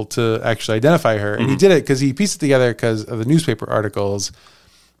uncle to actually identify her. And he did it because he pieced it together because of the newspaper articles.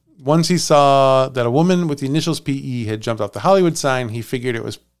 Once he saw that a woman with the initials P.E. had jumped off the Hollywood sign, he figured it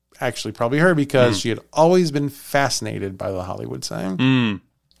was actually probably her because she had always been fascinated by the Hollywood sign.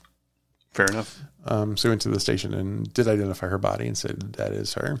 Fair enough. So he went to the station and did identify her body and said, that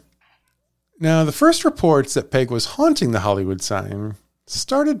is her. Now, the first reports that Peg was haunting the Hollywood sign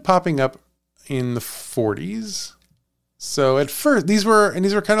started popping up in the 40s. So at first, these were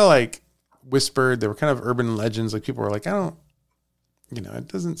kind of like whispered. They were kind of urban legends. Like people were like, it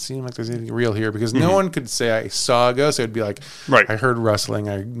doesn't seem like there's anything real here because no one could say I saw a ghost. It would be like, I heard rustling.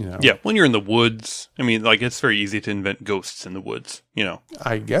 Yeah, when you're in the woods, I mean, like it's very easy to invent ghosts in the woods,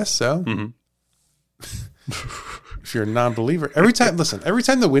 I guess so. If you're a non-believer, every time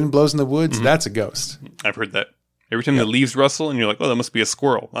the wind blows in the woods, that's a ghost. I've heard that. Every time the leaves rustle and you're like, oh, that must be a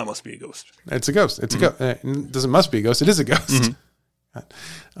squirrel. That must be a ghost. It's a ghost. It's a ghost. It doesn't must be a ghost. It is a ghost.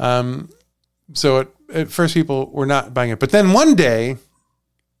 So at first people were not buying it. But then one day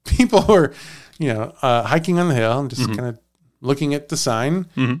people were, hiking on the hill and just kind of looking at the sign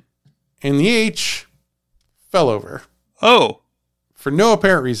and the H fell over. Oh. For no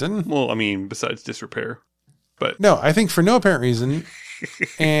apparent reason. Well, I mean, besides disrepair. But no, I think for no apparent reason.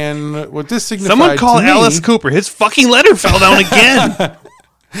 And what this signified someone call to me, Alice Cooper. His fucking letter fell down again.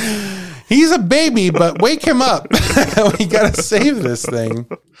 He's a baby, but wake him up. We got to save this thing.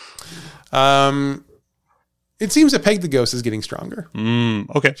 It seems that Peg the Ghost is getting stronger.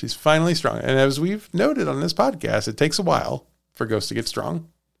 Okay. She's finally strong. And as we've noted on this podcast, it takes a while for ghosts to get strong.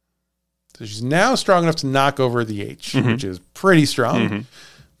 So she's now strong enough to knock over the H, which is pretty strong,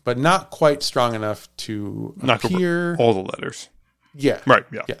 but not quite strong enough to knock appear. Over all the letters. Yeah. Right.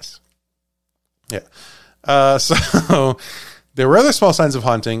 Yeah. Yes. Yeah. So there were other small signs of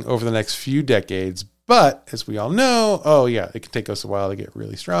haunting over the next few decades, but as we all know, it can take us a while to get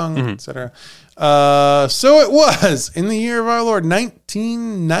really strong, etc. So it was in the year of our Lord,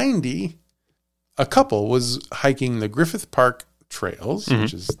 1990, a couple was hiking the Griffith Park trails,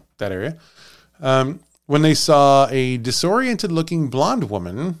 which is that area, when they saw a disoriented looking blonde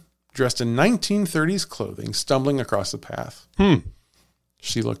woman dressed in 1930s clothing stumbling across the path.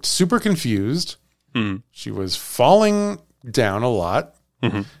 She looked super confused. She was falling down a lot.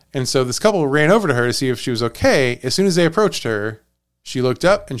 And so this couple ran over to her to see if she was okay. As soon as they approached her, she looked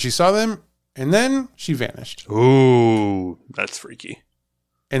up and she saw them, and then she vanished. Ooh, that's freaky.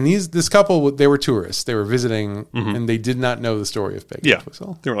 And this couple, they were tourists. They were visiting, and they did not know the story of Peg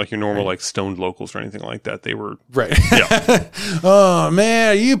Entwistle. They weren't like your normal like stoned locals or anything like that. They were right. Yeah. Oh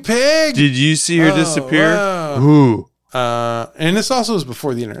man, are you Peg? Did you see her disappear? Wow. Ooh. And this also was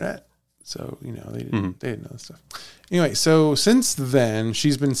before the internet, so they didn't know this stuff. Anyway, so since then,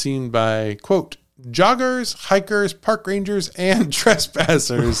 she's been seen by, quote, joggers, hikers, park rangers, and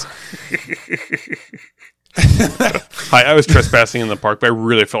trespassers. Hi, I was trespassing in the park, but I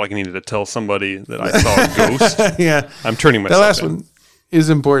really felt like I needed to tell somebody that I saw a ghost. Yeah. I'm turning myself The last in. one is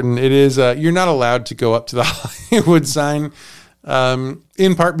important. It is, you're not allowed to go up to the Hollywood sign,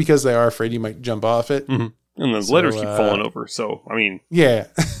 in part because they are afraid you might jump off it. And the letters keep falling over. So, I mean. Yeah.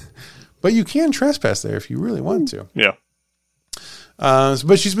 But you can trespass there if you really want to. Yeah.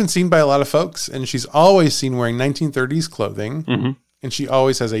 But she's been seen by a lot of folks, and she's always seen wearing 1930s clothing. Mm-hmm. And she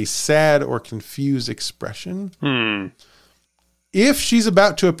always has a sad or confused expression. If she's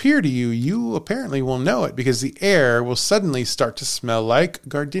about to appear to you, you apparently will know it because the air will suddenly start to smell like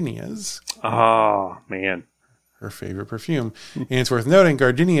gardenias. Oh, man. Her favorite perfume. And it's worth noting,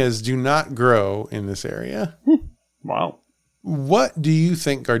 gardenias do not grow in this area. Wow. What do you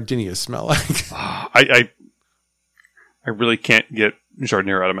think gardenias smell like? I really can't get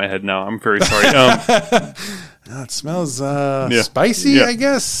jardinier out of my head now. I'm very sorry. It smells spicy, I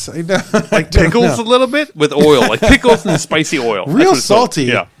guess. I like pickles a little bit with oil, like pickles and spicy oil. Real salty.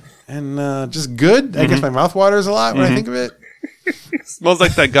 Yeah. And just good. I guess my mouth waters a lot when I think of it. It smells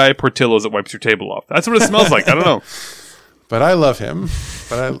like that guy at Portillo's that wipes your table off. That's what it smells like. I don't know. But I love him.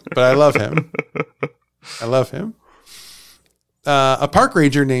 But I love him. I love him. A park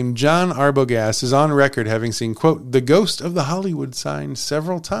ranger named John Arbogast is on record having seen, quote, the ghost of the Hollywood sign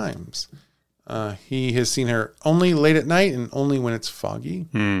several times. He has seen her only late at night and only when it's foggy.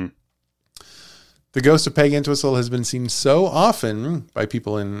 The ghost of Peg Entwistle has been seen so often by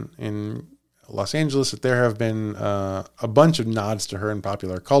people in Los Angeles that there have been a bunch of nods to her in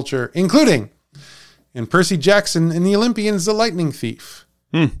popular culture, including in Percy Jackson in The Olympians, The Lightning Thief.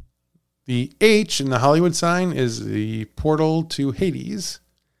 The H in the Hollywood sign is the portal to Hades.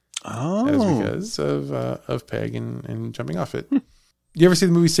 Oh. That is because of Peg and jumping off it. You ever see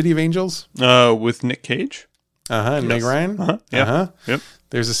the movie City of Angels? With Nick Cage? And Meg Ryan? Yep.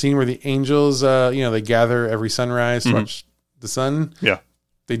 There's a scene where the angels, they gather every sunrise to watch the sun. Yeah.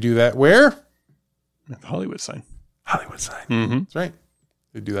 They do that where? The Hollywood sign. Hollywood sign. That's right.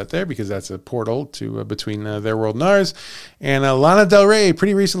 They do that there because that's a portal to between their world and ours. And Lana Del Rey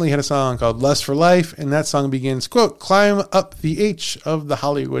pretty recently had a song called Lust for Life. And that song begins, quote, climb up the H of the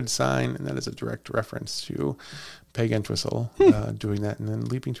Hollywood sign. And that is a direct reference to Peg Entwistle doing that and then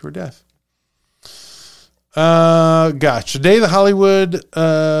leaping to her death. Today the Hollywood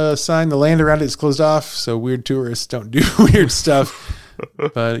sign, the land around it is closed off, so weird tourists don't do weird stuff.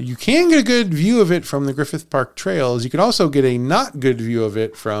 But you can get a good view of it from the Griffith Park trails. You can also get a not good view of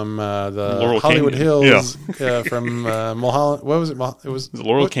it from the Laurel Hollywood Canyon. Hills, from Mulholland. What was it? It was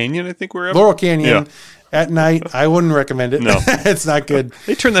Laurel Canyon, I think we're at. Laurel Canyon. At night, I wouldn't recommend it. No. It's not good.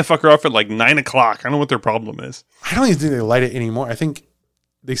 They turn that fucker off at like 9 o'clock. I don't know what their problem is. I don't even think they light it anymore. I think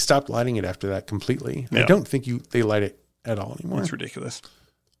they stopped lighting it after that completely. I don't think they light it at all anymore. That's ridiculous.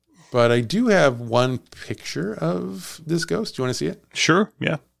 But I do have one picture of this ghost. Do you want to see it? Sure,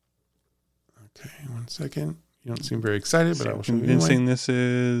 yeah. Okay, 1 second. You don't seem very excited, but I will show you convincing anyway. this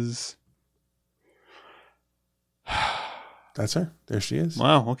is... That's her. There she is.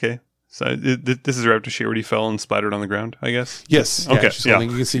 Wow, okay. So this is right after she already fell and splattered on the ground, I guess? Yes. Okay, She's holding,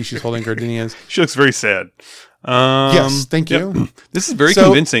 you can see she's holding gardenias. She looks very sad. Yes, thank you. Yep. This is very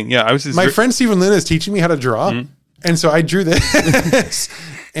convincing. Yeah, my friend Stephen Lynn is teaching me how to draw, and so I drew this,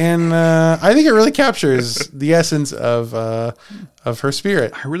 and I think it really captures the essence of her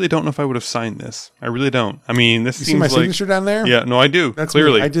spirit. I really don't know if I would have signed this. I really don't. I mean, this You seems see my like signature down there? Yeah, no, I do. That's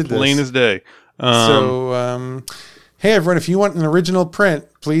clearly. me. I did this. Plain as day. Hey everyone, if you want an original print,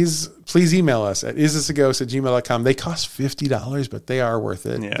 please email us at isthisaghost@gmail.com. They cost $50, but they are worth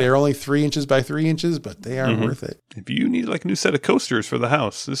it. Yeah. They're only 3 inches by 3 inches, but they are worth it. If you need like a new set of coasters for the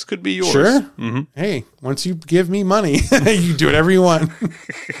house, this could be yours. Sure. Hey, once you give me money, you do whatever you want.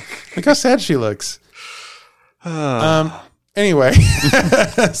 Look how sad she looks. Anyway,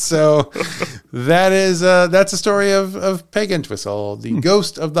 so that's a story of Peg Entwistle, the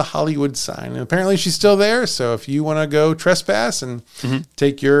ghost of the Hollywood sign. And apparently she's still there. So if you want to go trespass and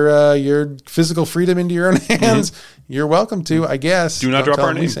take your physical freedom into your own hands, you're welcome to, I guess. Do not Don't drop tell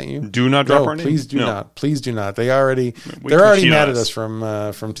our them we name. sent you. Do not drop our name. Please do No. not. Please do not. They're already cheat mad on at us. us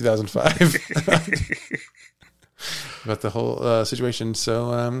from 2005 about the whole situation.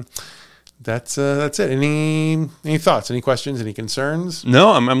 So that's it. Any thoughts? Any questions? Any concerns?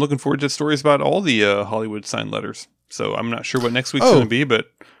 No, I'm looking forward to stories about all the Hollywood sign letters. So I'm not sure what next week's going to be, but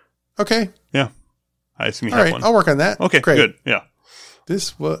okay. Yeah, I assume you All have right, one. I'll work on that. Okay, great. good. Yeah.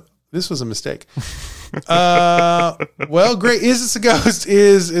 This was a mistake. Well, great. Is This a Ghost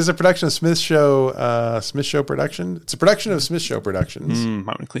is a production of Smith Show Production. It's a production of Smith Show Productions. I'm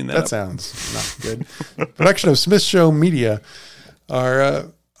going to clean that That up. sounds not good. Production of Smith Show Media.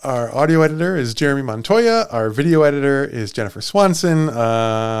 Our audio editor is Jeremy Montoya. Our video editor is Jennifer Swanson.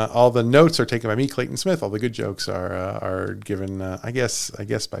 All the notes are taken by me, Clayton Smith. All the good jokes are given, I guess,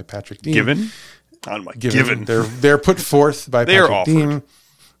 by Patrick Dean. Given? On my given. They're put forth by They're Patrick offered.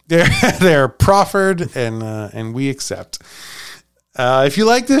 Dean. They're proffered, and we accept. If you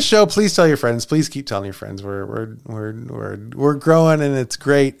like this show, please tell your friends. Please keep telling your friends. We're growing, and it's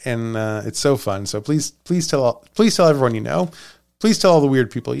great, and it's so fun. So please tell everyone you know. Please tell all the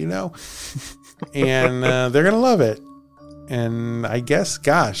weird people you know, and they're gonna love it. And I guess,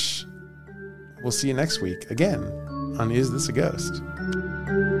 gosh, we'll see you next week again on Is This a Ghost?